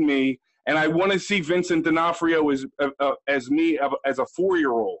great me, and I want to see Vincent D'Onofrio as me as a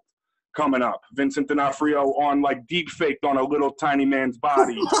 4-year-old coming up. Vincent D'Onofrio on like deep faked on a little tiny man's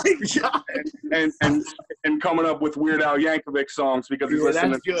body, and coming up with Weird Al Yankovic songs because he's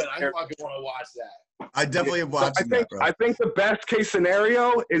listening. That's good. I fucking want to watch that. I definitely have watched that, bro. I think the best case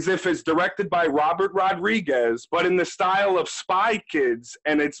scenario is if it's directed by Robert Rodriguez, but in the style of Spy Kids,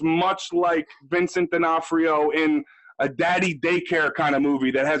 and it's much like Vincent D'Onofrio in a daddy daycare kind of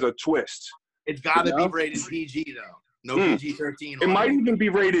movie that has a twist. It's got to be rated PG though. No PG-13. It might even be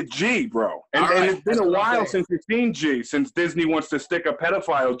rated G, bro. And it's been a while since you've seen G, since Disney wants to stick a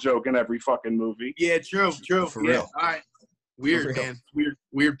pedophile joke in every fucking movie. Yeah, true. For real. All right. Weird, man.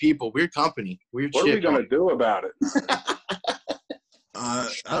 Weird people. Weird company. Weird shit. What are we going to do about it? I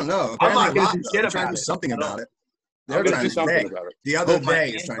don't know. I'm not going to do shit trying to about do something about it. They're trying to do something about it. The other day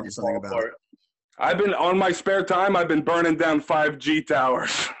is trying to do something about it. I've been, on my spare time, I've been burning down 5G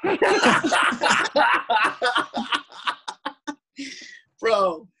towers.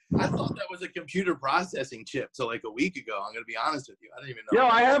 Bro, I thought that was a computer processing chip till like a week ago. I'm going to be honest with you. I didn't even know. Yo,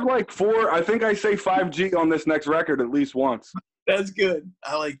 I have like 4, I think I say 5G on this next record at least once. That's good.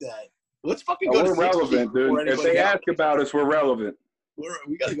 I like that. Let's fucking go to 6G. We're relevant, dude. If they ask about us, we're relevant.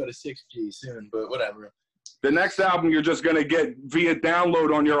 We got to go to 6G soon, but whatever. The next album you're just going to get via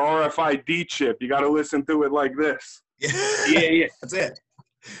download on your RFID chip. You got to listen to it like this. Yeah. That's it.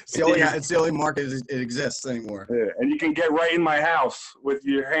 It's the only market it exists anymore. Yeah, and you can get right in my house with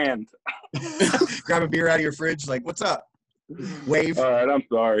your hand. Grab a beer out of your fridge, like, what's up? Wave. All right, I'm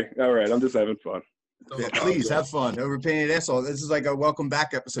sorry. All right, I'm just having fun. Yeah, please have fun. Overopinionated Asshole. This is like a welcome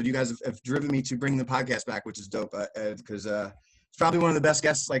back episode. You guys have driven me to bring the podcast back, which is dope. Because it's probably one of the best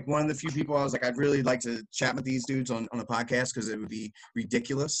guests. Like one of the few people I was like, I'd really like to chat with these dudes on a podcast because it would be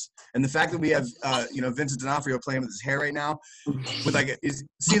ridiculous. And the fact that we have Vincent D'Onofrio playing with his hair right now, with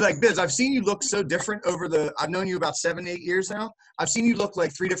like Biz, I've seen you look so different I've known you about 7-8 years now. I've seen you look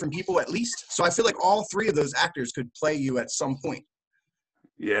like 3 different people at least. So I feel like all 3 of those actors could play you at some point.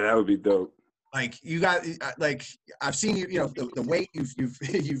 Yeah, that would be dope. Like you got, like I've seen you, the weight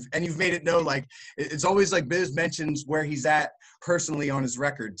you've made it known. Like it's always like Biz mentions where he's at personally on his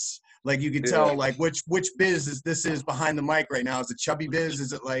records. Like you can tell like which Biz this is behind the mic right now. Is it chubby Biz?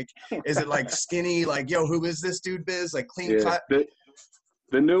 Is it like skinny? Like who is this dude Biz? Like clean cut.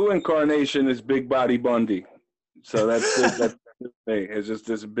 The new incarnation is Big Body Bundy. So that's Hey, it's just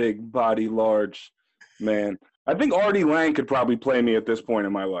this big body, large man. I think Artie Lang could probably play me at this point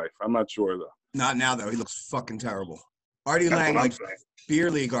in my life. I'm not sure though. Not now though. He looks fucking terrible. Artie That's Lang, what I'm like saying. beer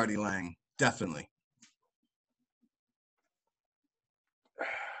league Artie Lang, definitely.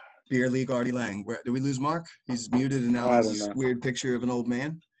 Beer league Artie Lang. Where did we lose Mark? He's muted and now I has don't this know. weird picture of an old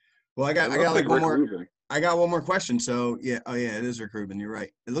man. Well, I It got looks like one Rick more. Rubin. I got one more question. So yeah, oh yeah, it is Rick Rubin. You're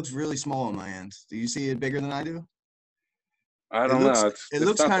right. It looks really small on my end. Do you see it bigger than I do? I don't know. It's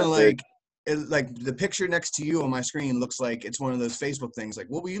Looks not kind of that big. like the picture next to you on my screen looks like it's one of those Facebook things. Like,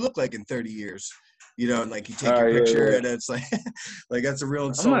 what will you look like in 30 years? You know, and like you take your Yeah, picture yeah. and it's like, like that's a real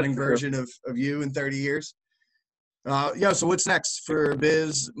not insulting sure. version of you in 30 years. Yeah. So what's next for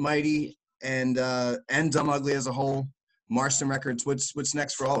Biz, Mighty, and Dumb Ugly as a whole? Marston Records. What's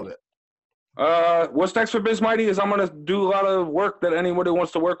next for all of it? What's next for Biz Mighty is I'm gonna do a lot of work that anybody who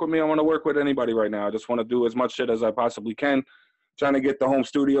wants to work with me. I want to work with anybody right now. I just want to do as much shit as I possibly can. Trying to get the home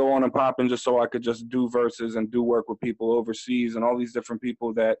studio on and popping just so I could just do verses and do work with people overseas and all these different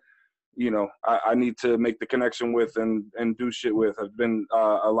people that, you know, I need to make the connection with and do shit with. I've been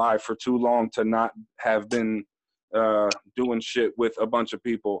alive for too long to not have been doing shit with a bunch of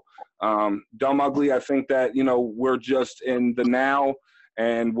people. Dumb Ugly, I think that, you know, we're just in the now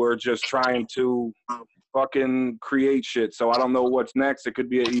and we're just trying to fucking create shit. So I don't know what's next. It could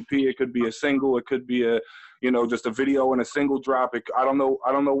be an EP, it could be a single, it could be a, you know, just a video and a single drop. I don't know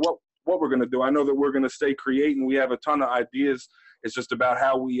what we're gonna do. I know that we're gonna stay creating. We have a ton of ideas. It's just about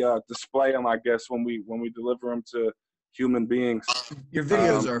how we display them, I guess, when we deliver them to human beings. Your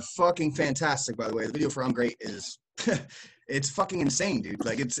videos are fucking fantastic, by the way. The video for I'm Great is it's fucking insane, dude.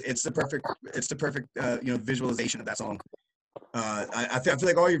 Like it's the perfect you know, visualization of that song. I feel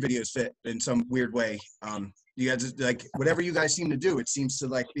like all your videos fit in some weird way. You guys, like, whatever you guys seem to do, it seems to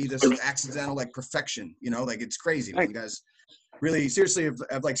like be this accidental like perfection, you know, like it's crazy. Like, you guys really seriously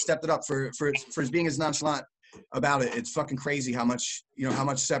have like stepped it up for being as nonchalant about it. It's fucking crazy how much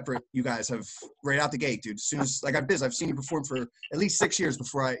separate you guys have right out the gate, dude. As soon as like I've seen you perform for at least 6 years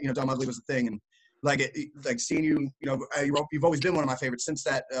before Dumb Ugly was a thing, and like seeing you, you know, you've always been one of my favorites since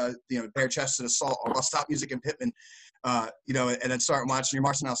that, you know, Bare Chested Assault, or Stop Music and Pittman, you know, and then starting watching your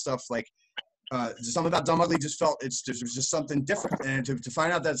Marshall stuff, like, something about Dumb Ugly just felt it was just something different, and to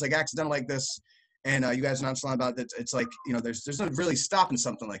find out that it's like accidental like this, and you guys are nonchalant about it, it's like, you know, there's no really stopping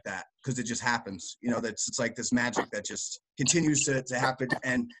something like that because it just happens, you know, it's like this magic that just continues to happen.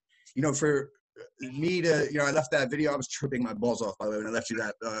 And, you know, for me to, you know, I left that video, I was tripping my balls off, by the way, when I left you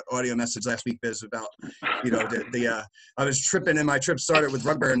that audio message last week, Biz, about, you know, I was tripping, and my trip started with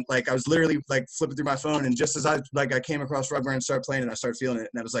Rugburn. Like, I was literally like flipping through my phone, and just as I came across Rugburn and started playing it, I started feeling it, and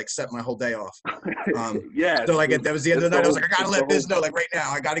that was like set my whole day off. Yeah. So like that was the end of the night. I was like, I gotta let Biz know, like, right now,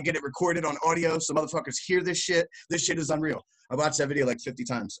 I gotta get it recorded on audio so motherfuckers hear this shit. This shit is unreal. I watched that video like 50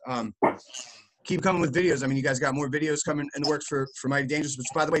 times. Keep coming with videos. I mean, you guys got more videos coming in the works for Mighty Dangerous, which,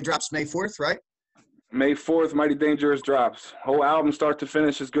 by the way, drops May 4th, right? May 4th, Mighty Dangerous drops. Whole album, start to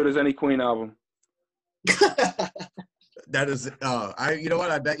finish, as good as any Queen album. That is, you know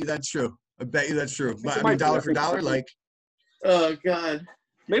what? I bet you that's true. But, I mean, dollar for dollar, like. Oh God.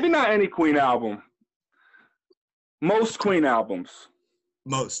 Maybe not any Queen album. Most Queen albums.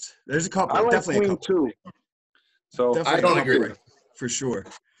 Most. There's a couple. I like Definitely Queen a couple. too. So Definitely I don't a couple, agree. for sure.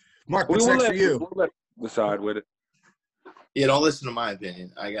 Mark, we what's will next for you? We'll let you decide with it. Yeah, don't listen to my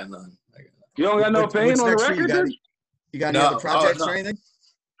opinion. I got none. You don't got no opinion on the next for you? record? You got any No. other projects Oh, no. or anything?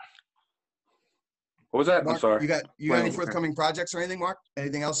 What was that? Mark, I'm sorry. You got any Well, forthcoming projects or anything, Mark?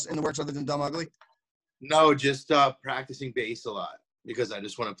 Anything else in the works other than Dumb Ugly? No, just practicing bass a lot because I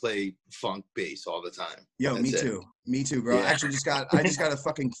just want to play funk bass all the time. Yo, That's me it. too. Me too, bro. Yeah. I just got a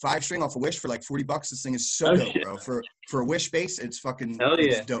fucking 5-string off a Wish for like $40. This thing is so Oh, dope, shit. bro. For a Wish bass, it's fucking Hell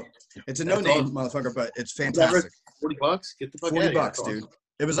it's yeah. dope. It's a That's no-name awesome. motherfucker, but it's fantastic. $40? Get the fuck out of $40, here. That's awesome. dude.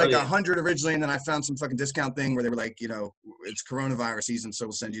 It was like Oh, yeah. 100 originally, and then I found some fucking discount thing where they were like, you know, it's coronavirus season, so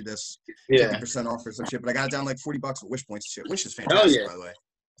we'll send you this Yeah. 50% off or some shit. But I got it down like $40 with Wish points and shit. Wish is Hell fantastic, yeah. by the way.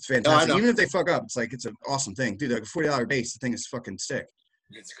 It's fantastic. know. Even if they fuck up, it's like it's an awesome thing, dude. Like a $40 bass, the thing is fucking sick.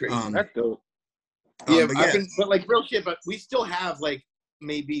 It's crazy. That's dope. Yeah, but but like real shit. But we still have like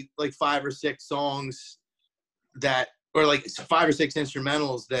maybe like 5 or 6 songs that, or like 5 or 6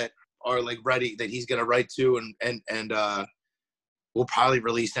 instrumentals that are like ready that he's gonna write to, and we'll probably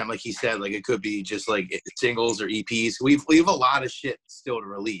release them. Like he said, like it could be just like singles or EPs. We have a lot of shit still to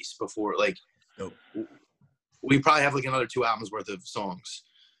release before. Like Dope. we probably have like another 2 albums worth of songs.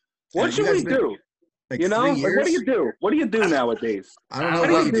 What Have you should we guys been- do? Like You know, 3 like, years? what do you do? What do you do nowadays? I don't How know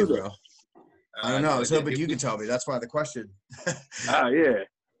do what you you do do, that? bro. I don't know. I was hoping you could tell me. That's why the question. Ah, yeah,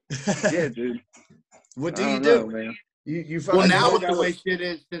 yeah, dude. What do I you don't do? know, man. You Well, fucking now with the way shit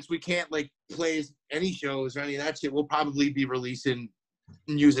is, since we can't like play any shows or any of that shit, we'll probably be releasing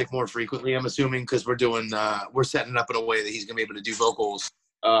music more frequently. I'm assuming because we're setting it up in a way that he's gonna be able to do vocals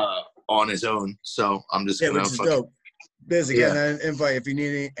on his own. So I'm just gonna. Which is dope. Biz, again, that invite. If you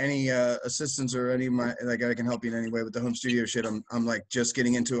need any assistance or any of my, like, I can help you in any way with the home studio shit. I'm like just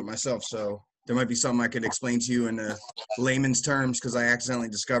getting into it myself, so there might be something I could explain to you in layman's terms because I accidentally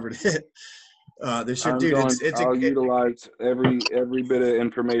discovered it. This shit, dude. I'll utilize every bit of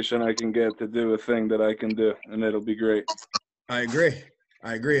information I can get to do a thing that I can do, and it'll be great. I agree.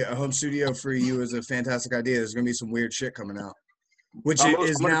 A home studio for you is a fantastic idea. There's gonna be some weird shit coming out, which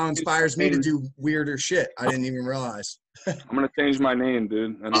now inspires me to do weirder shit. I didn't even realize. I'm gonna change my name,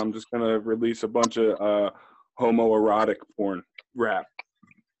 dude, and I'm just gonna release a bunch of homoerotic porn rap.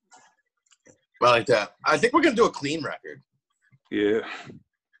 I like that. I think we're gonna do a clean record. Yeah.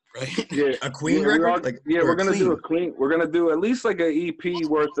 Right? Yeah. A clean record? We're gonna do a clean. We're gonna do at least like an EP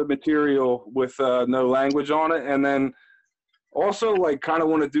worth of material with no language on it, and then also like kind of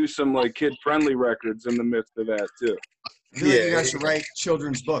want to do some like kid-friendly records in the midst of that too. I feel like you guys should write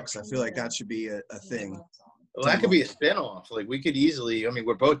children's books. I feel like that should be a thing. Well, that could be a spinoff. Like we could easily. I mean,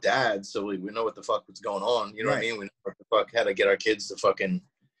 we're both dads, so we know what the fuck was going on. You know what I mean? We know what the fuck how to get our kids to fucking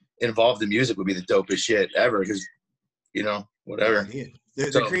involved in music would be the dopest shit ever. Because whatever. Yeah.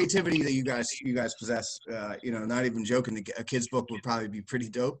 The creativity that you guys possess. Not even joking. A kid's book would probably be pretty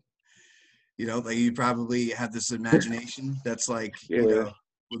dope. Like you probably have this imagination that's like would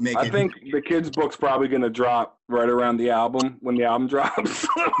make. I think the kids' book's probably gonna drop right around the album when the album drops. So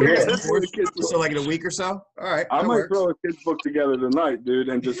like in a week or so. All right. I might throw a kids' book together tonight, dude,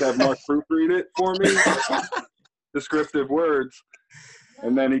 and just have Mark proofread it for me. Descriptive words.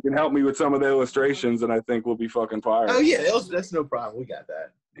 And then he can help me with some of the illustrations, and I think we'll be fucking fire. Oh yeah, that's no problem. We got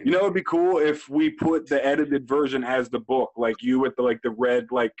that. It'd be cool if we put the edited version as the book, like you with the red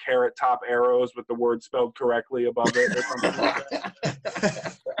carrot top arrows with the word spelled correctly above it or something like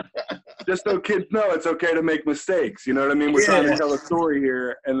that. Just so kids know it's okay to make mistakes. You know what I mean? We're trying to tell a story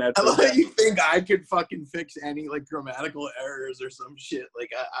here, and that's. I love how you think I could fucking fix any grammatical errors or some shit.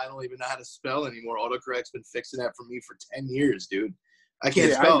 Like I don't even know how to spell anymore. Autocorrect's been fixing that for me for 10 years, dude. I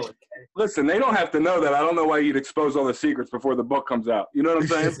can't spell. Listen, they don't have to know that. I don't know why you'd expose all the secrets before the book comes out. You know what I'm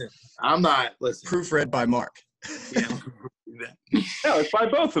saying? I'm not. Listen. Proofread by Mark. Yeah. No, it's by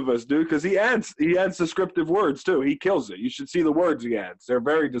both of us, dude, because he adds descriptive words, too. He kills it. You should see the words he adds. They're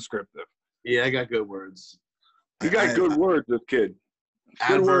very descriptive. Yeah, I got good words. You got good words, this kid.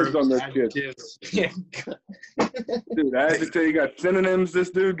 Good words on this kid. Dude, I have to tell you, got synonyms. This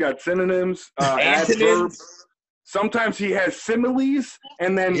dude got synonyms, adverbs. Sometimes he has similes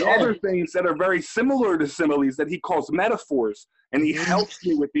and then other things that are very similar to similes that he calls metaphors. And he helps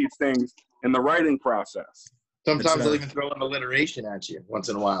me with these things in the writing process. Sometimes they'll even throw an alliteration at you once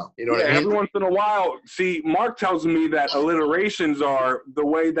in a while. You know what I mean? Every once in a while. See, Mark tells me that alliterations are the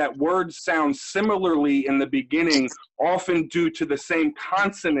way that words sound similarly in the beginning, often due to the same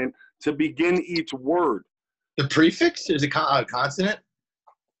consonant to begin each word. The prefix is a consonant?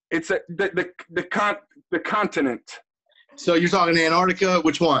 It's the continent. So you're talking Antarctica?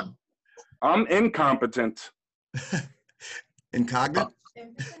 Which one? I'm incompetent. Incognito?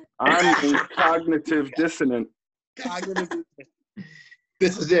 I'm cognitive dissonant.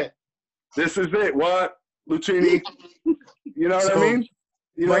 This is it. This is it. What, Lucchini? You know what I mean?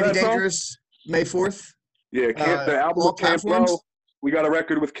 You know Mighty Dangerous, May 4th. Yeah, the album with Camp Lo. We got a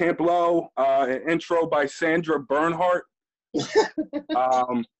record with Camp Lo, an intro by Sandra Bernhardt.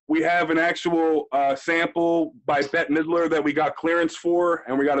 We have an actual sample by Bette Midler that we got clearance for,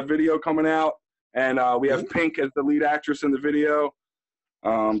 and we got a video coming out. And we have Pink as the lead actress in the video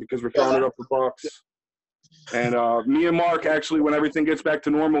because we're throwing it up for bucks. And me and Mark, actually, when everything gets back to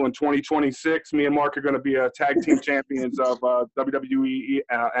normal in 2026, me and Mark are going to be tag team champions of WWE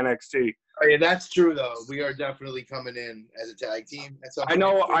NXT. Oh, yeah, that's true, though. We are definitely coming in as a tag team. I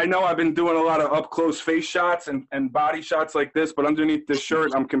know I've been doing a lot of up-close face shots and body shots like this, but underneath this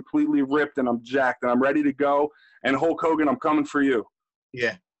shirt, I'm completely ripped and I'm jacked and I'm ready to go. And Hulk Hogan, I'm coming for you.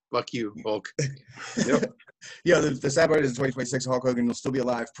 Yeah. Fuck you, Hulk. Yep. Yeah, the sad part is in 2026, Hulk Hogan will still be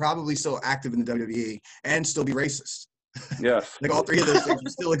alive, probably still active in the WWE, and still be racist. Yes. Like all three of those things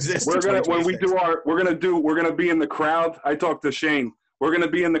will still exist. We're gonna be in the crowd. I talked to Shane. We're gonna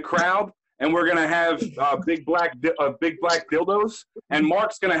be in the crowd, and we're gonna have big black dildos, and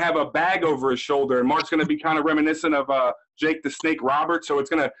Mark's gonna have a bag over his shoulder, and Mark's gonna be kind of reminiscent of Jake the Snake Roberts. So it's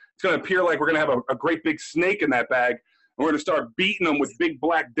gonna appear like we're gonna have a great big snake in that bag. We're going to start beating him with big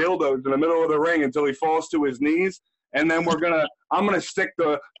black dildos in the middle of the ring until he falls to his knees. and then I'm gonna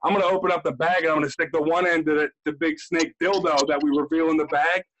open up the bag, and I'm gonna stick the one end of the big snake dildo that we reveal in the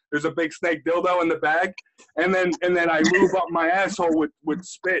bag. There's a big snake dildo in the bag, and then I lube up my asshole with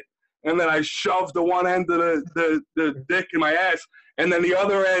spit, and then I shove the one end of the dick in my ass, and then the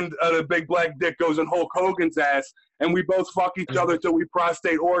other end of the big black dick goes in Hulk Hogan's ass, and we both fuck each other till we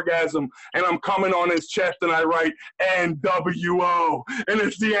prostate orgasm, and I'm coming on his chest, and I write NWO, and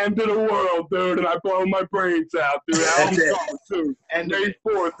it's the end of the world, dude, and I blow my brains out, dude. Album's coming soon. And May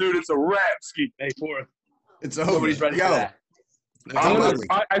 4th, dude, it's a rap, ski. May 4th. It's over. Nobody's ready for that.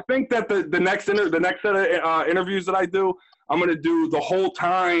 I think that the next set of interviews that I do, I'm gonna do the whole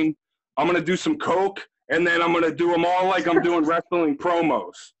time. I'm gonna do some coke, and then I'm gonna do them all like I'm doing wrestling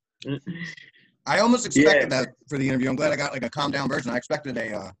promos. I almost expected that for the interview. I'm glad I got like a calm down version. I expected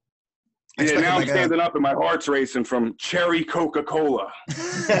a. Now I'm standing up and my heart's racing from cherry Coca-Cola.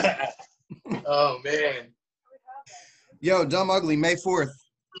 Oh man. Yo, Dumb Ugly, May 4th.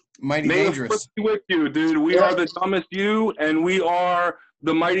 Mighty Dangerous. May with you, dude. We are the dumbest you, and we are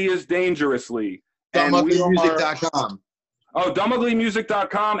the mightiest dangerously. DumbUglyMusic.com. Oh,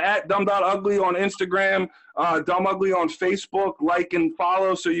 DumbUglyMusic.com, at Dumb.Ugly on Instagram, Dumb Ugly on Facebook. Like and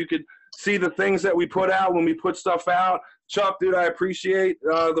follow so you could see the things that we put out when we put stuff out. Chuck, dude, I appreciate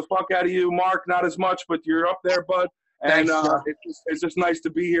the fuck out of you. Mark, not as much, but you're up there, bud. And it's just nice to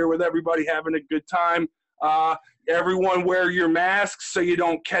be here with everybody having a good time. Everyone wear your masks so you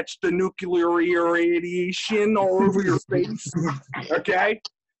don't catch the nuclear radiation all over your face. Okay?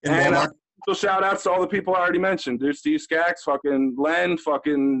 And so shout outs to all the people I already mentioned. Dude, Steve Skaggs, fucking Len,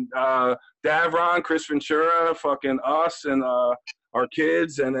 fucking Davron, Chris Ventura, fucking us, and our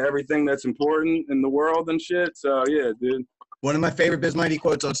kids, and everything that's important in the world and shit. So, yeah, dude. One of my favorite Biz Mighty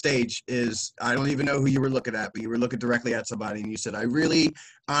quotes on stage is, I don't even know who you were looking at, but you were looking directly at somebody, and you said, I really,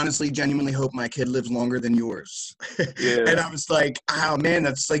 honestly, genuinely hope my kid lives longer than yours. Yeah. And I was like, oh, man,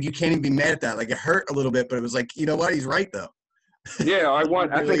 that's like, you can't even be mad at that. Like, it hurt a little bit, but it was like, you know what? He's right, though. Yeah, I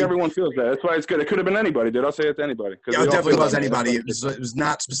think everyone feels that. That's why it's good. It could have been anybody, dude. I'll say it to anybody. Yeah, it definitely was anybody. It was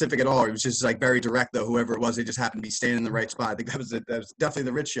not specific at all. It was just like very direct, though. Whoever it was, they just happened to be standing in the right spot. I think that was definitely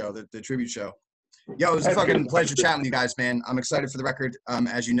the Rich show, the tribute show. Yo, it was a fucking pleasure chatting with you guys, man. I'm excited for the record,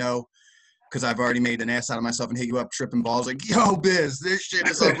 as you know, because I've already made an ass out of myself and hit you up tripping balls like, yo, Biz, this shit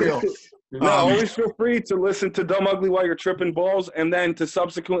is unreal. No, always feel free to listen to Dumb Ugly while you're tripping balls, and then to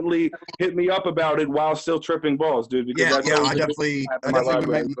subsequently hit me up about it while still tripping balls, dude. Because I definitely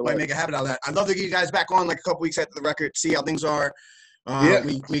might make a habit out of that. I'd love to get you guys back on like a couple weeks after the record, see how things are.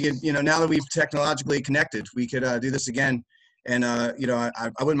 We could, now that we've technologically connected, we could do this again. And, I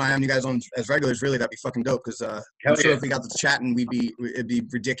wouldn't mind having you guys on as regulars. Really, that'd be fucking dope. Because I'm sure if we got to chatting, it'd be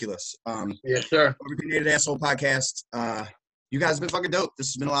ridiculous. Yeah, sure. Overpinnated Asshole Podcast. You guys have been fucking dope. This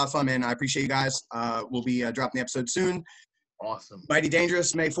has been a lot of fun, man. I appreciate you guys. We'll be dropping the episode soon. Awesome. Mighty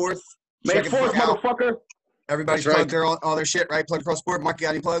Dangerous, May 4th. May 4th, motherfucker. Everybody's plugged all their shit, right? Plug Pro Sport. Mark, you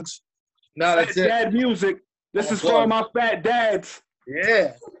got any plugs? No, that's it. Dad music. This is for my fat dads.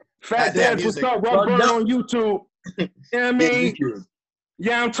 Yeah. Fat dads, what's up? Rub Burn on YouTube. You know what I mean?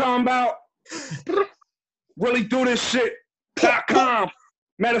 Yeah, I'm talking about really do this shit.com.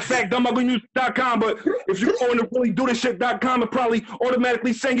 Matter of fact, dumbuglymusic.com, but if you go into really do this shit.com, it probably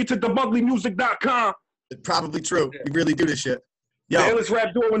automatically send you to dumbuglymusic.com. It's probably true. You really do this shit. The illest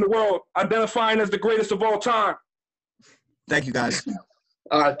rap duo in the world, identifying as the greatest of all time. Thank you, guys.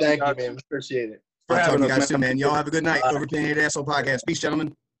 All right, thank you, man. Appreciate it. I'll talk to you guys soon, man. Y'all have a good night. Overpinnated Asshole Podcast. Peace,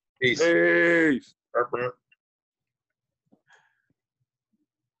 gentlemen. Peace. Peace.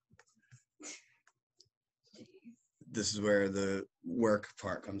 This is where the work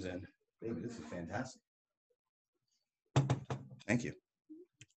part comes in. Baby, this is fantastic. Thank you.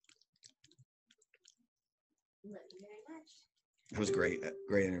 It was great.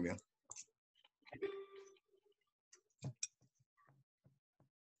 Great interview.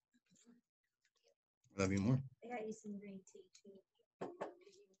 Love you more. I got you some green tea too.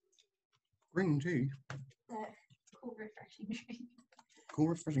 Green tea? Cool, refreshing drink. Cool,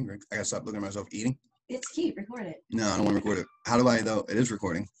 refreshing drink. I gotta stop looking at myself eating. It's cute. Record it. No, I don't want to record it. How do I, though? It is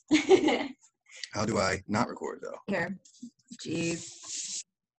recording. How do I not record, though? Here. Jeez.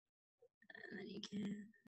 And then you can.